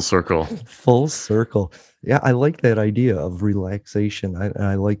 It's full circle. Full circle. Yeah, I like that idea of relaxation.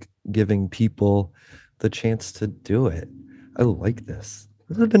 I like giving people the chance to do it. I like this.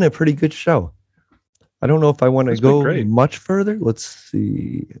 This has been a pretty good show. I don't know if I want to go much further. Let's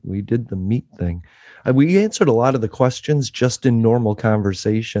see. We did the meat thing. We answered a lot of the questions just in normal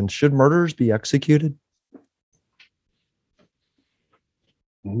conversation. Should murderers be executed?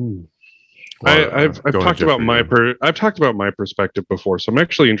 Ooh. I've talked about I've talked about my perspective before, so I'm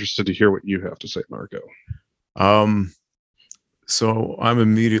actually interested to hear what you have to say, Marco. So I'm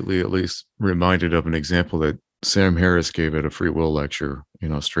immediately at least reminded of an example that Sam Harris gave at a free will lecture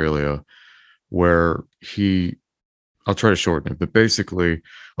in Australia, where I'll try to shorten it, but basically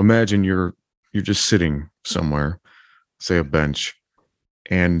imagine you're just sitting somewhere, say a bench,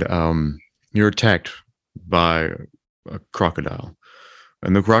 and you're attacked by a crocodile,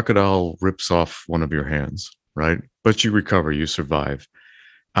 and the crocodile rips off one of your hands, right? But you recover, you survive.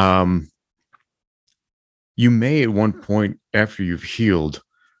 You may at one point after you've healed,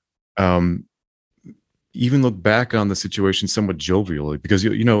 even look back on the situation somewhat jovially, because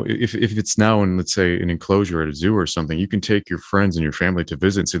you know, if it's now in, let's say, an enclosure at a zoo or something, you can take your friends and your family to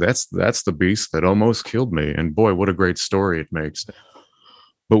visit and say, that's the beast that almost killed me, and boy, what a great story it makes.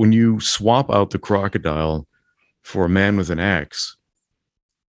 But when you swap out the crocodile for a man with an axe,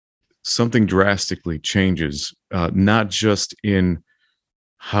 something drastically changes, not just in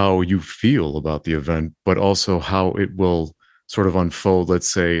how you feel about the event, but also how it will sort of unfold, let's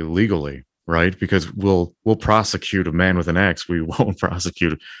say, legally, right? Because we'll prosecute a man with an axe. We won't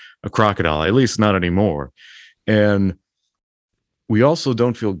prosecute a crocodile, at least not anymore. And we also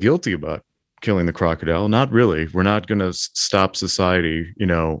don't feel guilty about killing the crocodile. Not really. We're not going to stop society,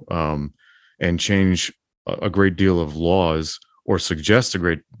 and change a great deal of laws or suggest a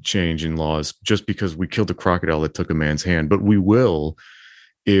great change in laws just because we killed a crocodile that took a man's hand. But we will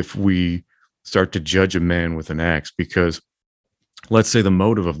if we start to judge a man with an axe, because let's say the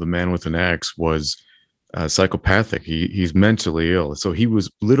motive of the man with an axe was psychopathic. He's mentally ill. So he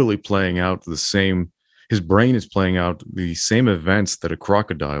was literally playing out his brain is playing out the same events that a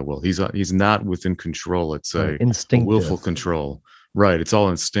crocodile will. He's not within control, let's say. Instinctive. Willful control. Right. It's all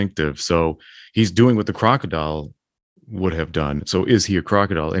instinctive. So he's doing what the crocodile would have done. So is he a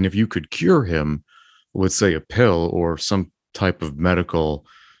crocodile? And if you could cure him with, say, a pill or some type of medical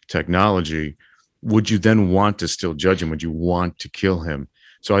technology, would you then want to still judge him? Would you want to kill him?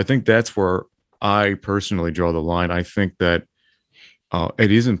 So I think that's where I personally draw the line. I think that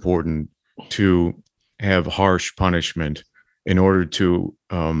it is important to have harsh punishment in order to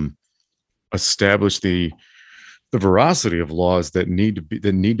establish the veracity of laws that need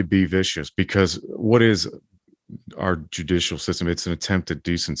to be vicious. Because what is our judicial system? It's an attempt at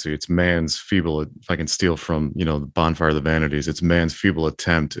decency. It's man's feeble, if I can steal from the Bonfire of the Vanities, it's man's feeble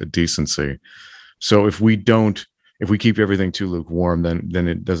attempt at decency. So if we keep everything too lukewarm, then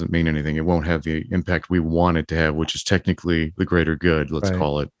it doesn't mean anything. It won't have the impact we want it to have, which is technically the greater good, let's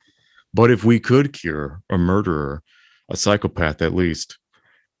call it. But if we could cure a murderer, a psychopath at least,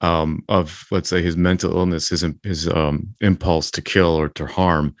 of, let's say, his mental illness, his impulse to kill or to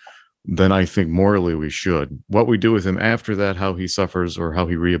harm, then I think morally we should. What we do with him after that, how he suffers or how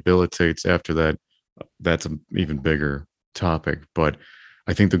he rehabilitates after that, that's an even bigger topic. But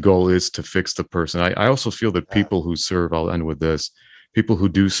I think the goal is to fix the person. I also feel that people who serve, I'll end with this, people who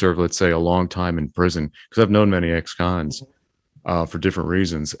do serve, let's say, a long time in prison, because I've known many ex-cons for different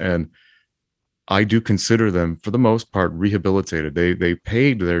reasons, and I do consider them, for the most part, rehabilitated. They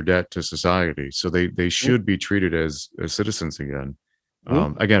paid their debt to society, so they should be treated as citizens again.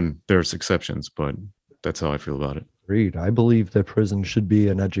 Again, there's exceptions, but that's how I feel about it. Agreed. I believe that prison should be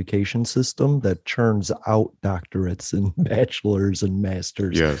an education system that churns out doctorates and bachelors and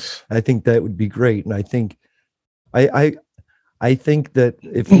masters. Yes, I think that would be great, and I think that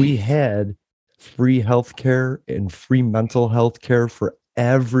if we had free healthcare and free mental health care for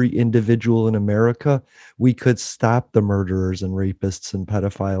every individual in America, we could stop the murderers and rapists and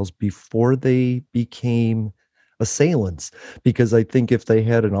pedophiles before they became assailants. Because I think if they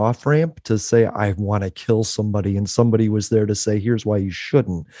had an off-ramp to say, I want to kill somebody, and somebody was there to say, here's why you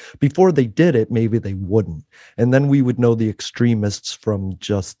shouldn't, before they did it, maybe they wouldn't. And then we would know the extremists from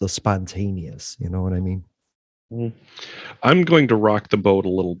just the spontaneous. You know what I mean? I'm going to rock the boat a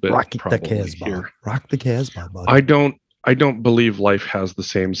little bit. Rock the Casbah. Rock the Casbah, bud. I don't believe life has the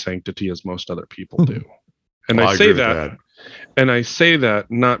same sanctity as most other people do. And I say that, and I say that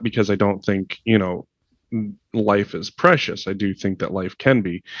not because I don't think, life is precious. I do think that life can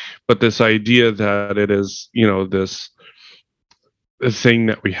be, but this idea that it is, this thing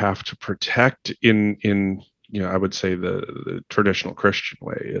that we have to protect in I would say the traditional Christian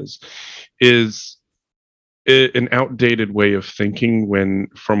way is an outdated way of thinking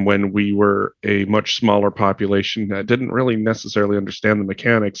from when we were a much smaller population that didn't really necessarily understand the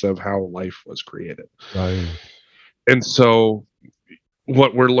mechanics of how life was created. Right. And so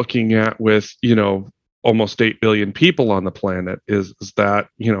what we're looking at with, almost 8 billion people on the planet is that,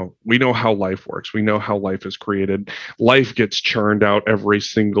 we know how life works. We know how life is created. Life gets churned out every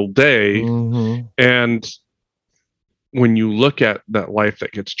single day. Mm-hmm. And when you look at that life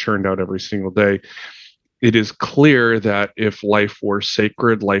that gets churned out every single day, it is clear that if life were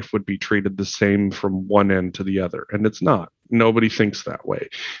sacred, life would be treated the same from one end to the other. And it's not. Nobody thinks that way.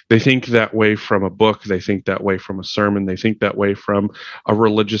 They think that way from a book. They think that way from a sermon. They think that way from a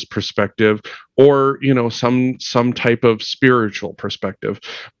religious perspective or, some type of spiritual perspective.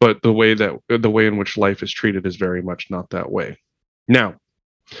 But the way in which life is treated is very much not that way. Now,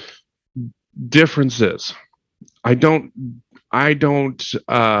 difference is, I don't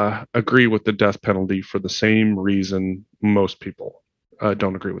agree with the death penalty for the same reason most people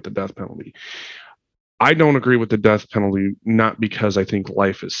don't agree with the death penalty. I don't agree with the death penalty not because I think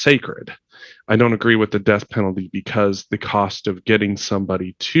life is sacred. I don't agree with the death penalty because the cost of getting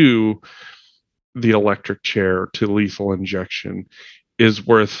somebody to the electric chair, to lethal injection, is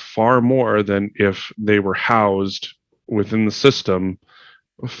worth far more than if they were housed within the system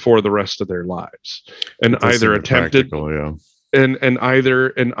for the rest of their lives and either attempted and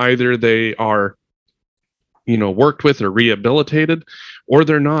either they are worked with or rehabilitated, or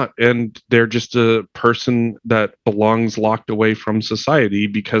they're not, and they're just a person that belongs locked away from society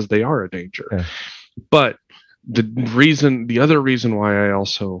because they are a danger. Yeah. But the other reason why I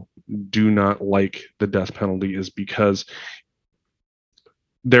also do not like the death penalty is because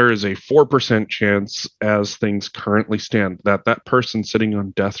there is a 4% chance, as things currently stand, that person sitting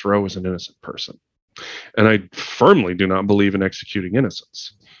on death row is an innocent person. And I firmly do not believe in executing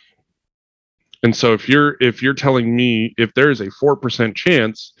innocence. And so if you're telling me if there is a 4%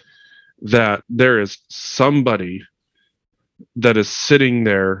 chance that there is somebody that is sitting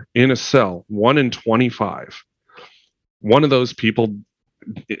there in a cell, 1 in 25, one of those people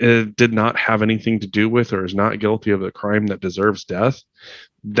did not have anything to do with or is not guilty of a crime that deserves death,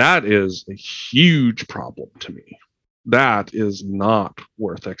 that is a huge problem to me. That is not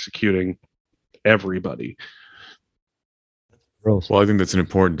worth executing everybody. Well, I think that's an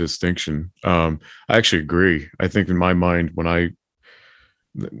important distinction. I actually agree. I think in my mind, where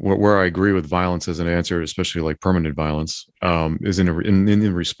I agree with violence as an answer, especially like permanent violence, is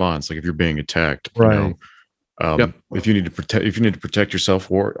in response. Like if you're being attacked, right? If you need to protect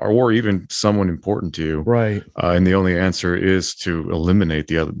yourself or even someone important to you, right? And the only answer is to eliminate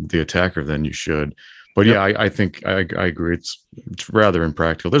the attacker, then you should. But yeah, I think I agree. It's rather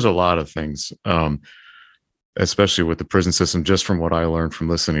impractical. There's a lot of things. Especially with the prison system, just from what I learned from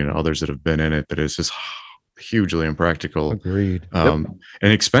listening to others that have been in it, that is just hugely impractical. Agreed. And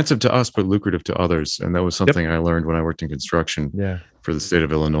expensive to us, but lucrative to others. And that was something I learned when I worked in construction for the state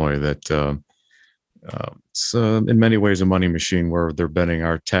of Illinois, that it's in many ways a money machine where they're betting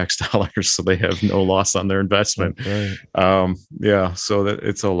our tax dollars so they have no loss on their investment. Right. So that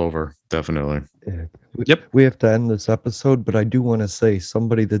it's all over, definitely. We have to end this episode, but I do want to say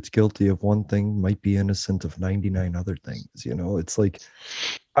somebody that's guilty of one thing might be innocent of 99 other things. It's like,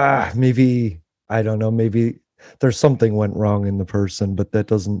 maybe, I don't know, maybe there's something went wrong in the person, but that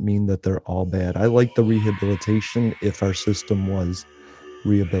doesn't mean that they're all bad. I like the rehabilitation if our system was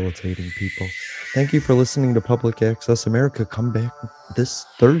rehabilitating people. Thank you for listening to Public Access America. Come back this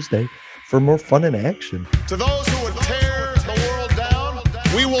Thursday for more fun and action. To those who would tear the world down,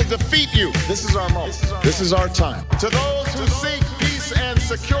 we will defeat you. This is our moment. This is our time. To those who seek peace and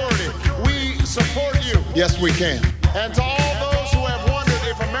security, we support you. Yes, we can. And to all those who have wondered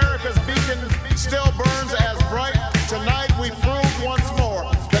if America's beacon still burns as bright, tonight we prove once more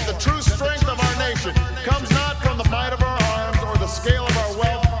that the true strength of our nation comes not from the might of our arms or the scale of our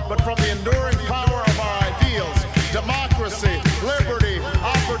wealth, but from the enduring power of our ideals, democracy, liberty,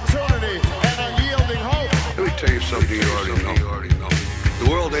 opportunity, and unyielding hope. Let me tell you something you already know. The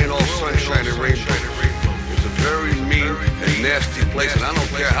world ain't all sunshine and rainbow. It's a very mean and nasty place, and I don't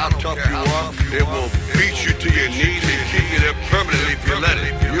care how tough you are, it will beat you to your knees and keep you there permanently if you let it.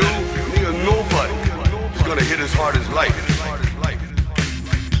 You, me, or nobody is gonna hit as hard as life.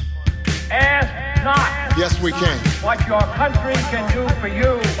 Ask not. Yes, we can. What your country can do for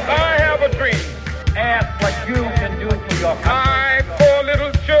you. I have a dream. Ask what you can do for your country. My poor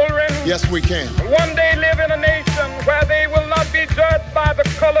little children Yes, we can. One day live in a nation where they will not be judged by the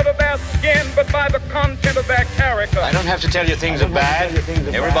color of their skin, but by the content of their character. I don't have to tell you things are bad.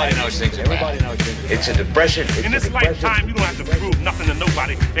 Everybody knows things are bad. It's a depression. In this lifetime, you don't have to prove nothing to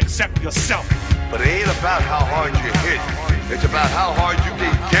nobody except yourself. But it ain't about how hard you hit. It's about how hard you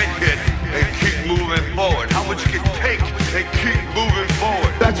can get hit and keep moving forward. How much you can take and keep moving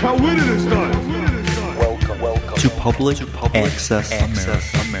forward. That's how winning is done. Welcome to Public Access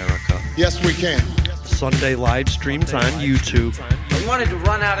America. Yes, we can. Sunday live streams on YouTube. I wanted to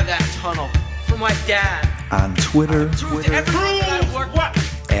run out of that tunnel for my dad. On Twitter, What?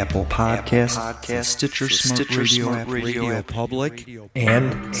 Apple Podcasts, Stitcher Smart Radio Public,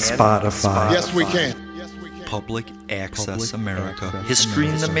 and Spotify. Yes, we can. Public Access America. History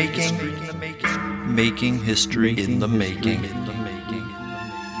in the making. Making history in the making.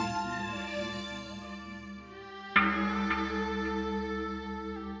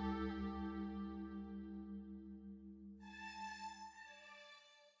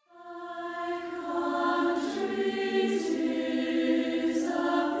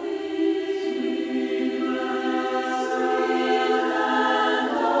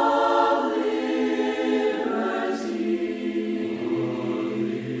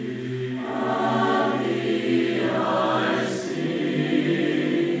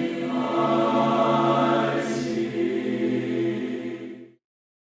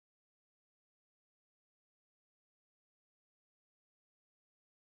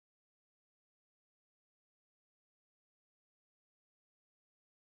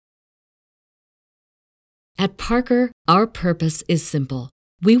 At Parker, our purpose is simple.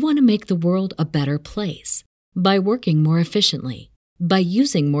 We want to make the world a better place by working more efficiently, by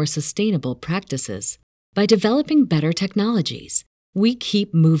using more sustainable practices, by developing better technologies. We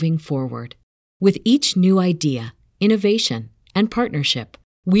keep moving forward. With each new idea, innovation, and partnership,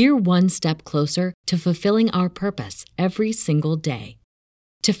 we're one step closer to fulfilling our purpose every single day.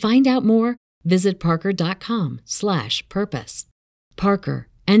 To find out more, visit parker.com/purpose. Parker,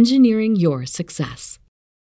 engineering your success.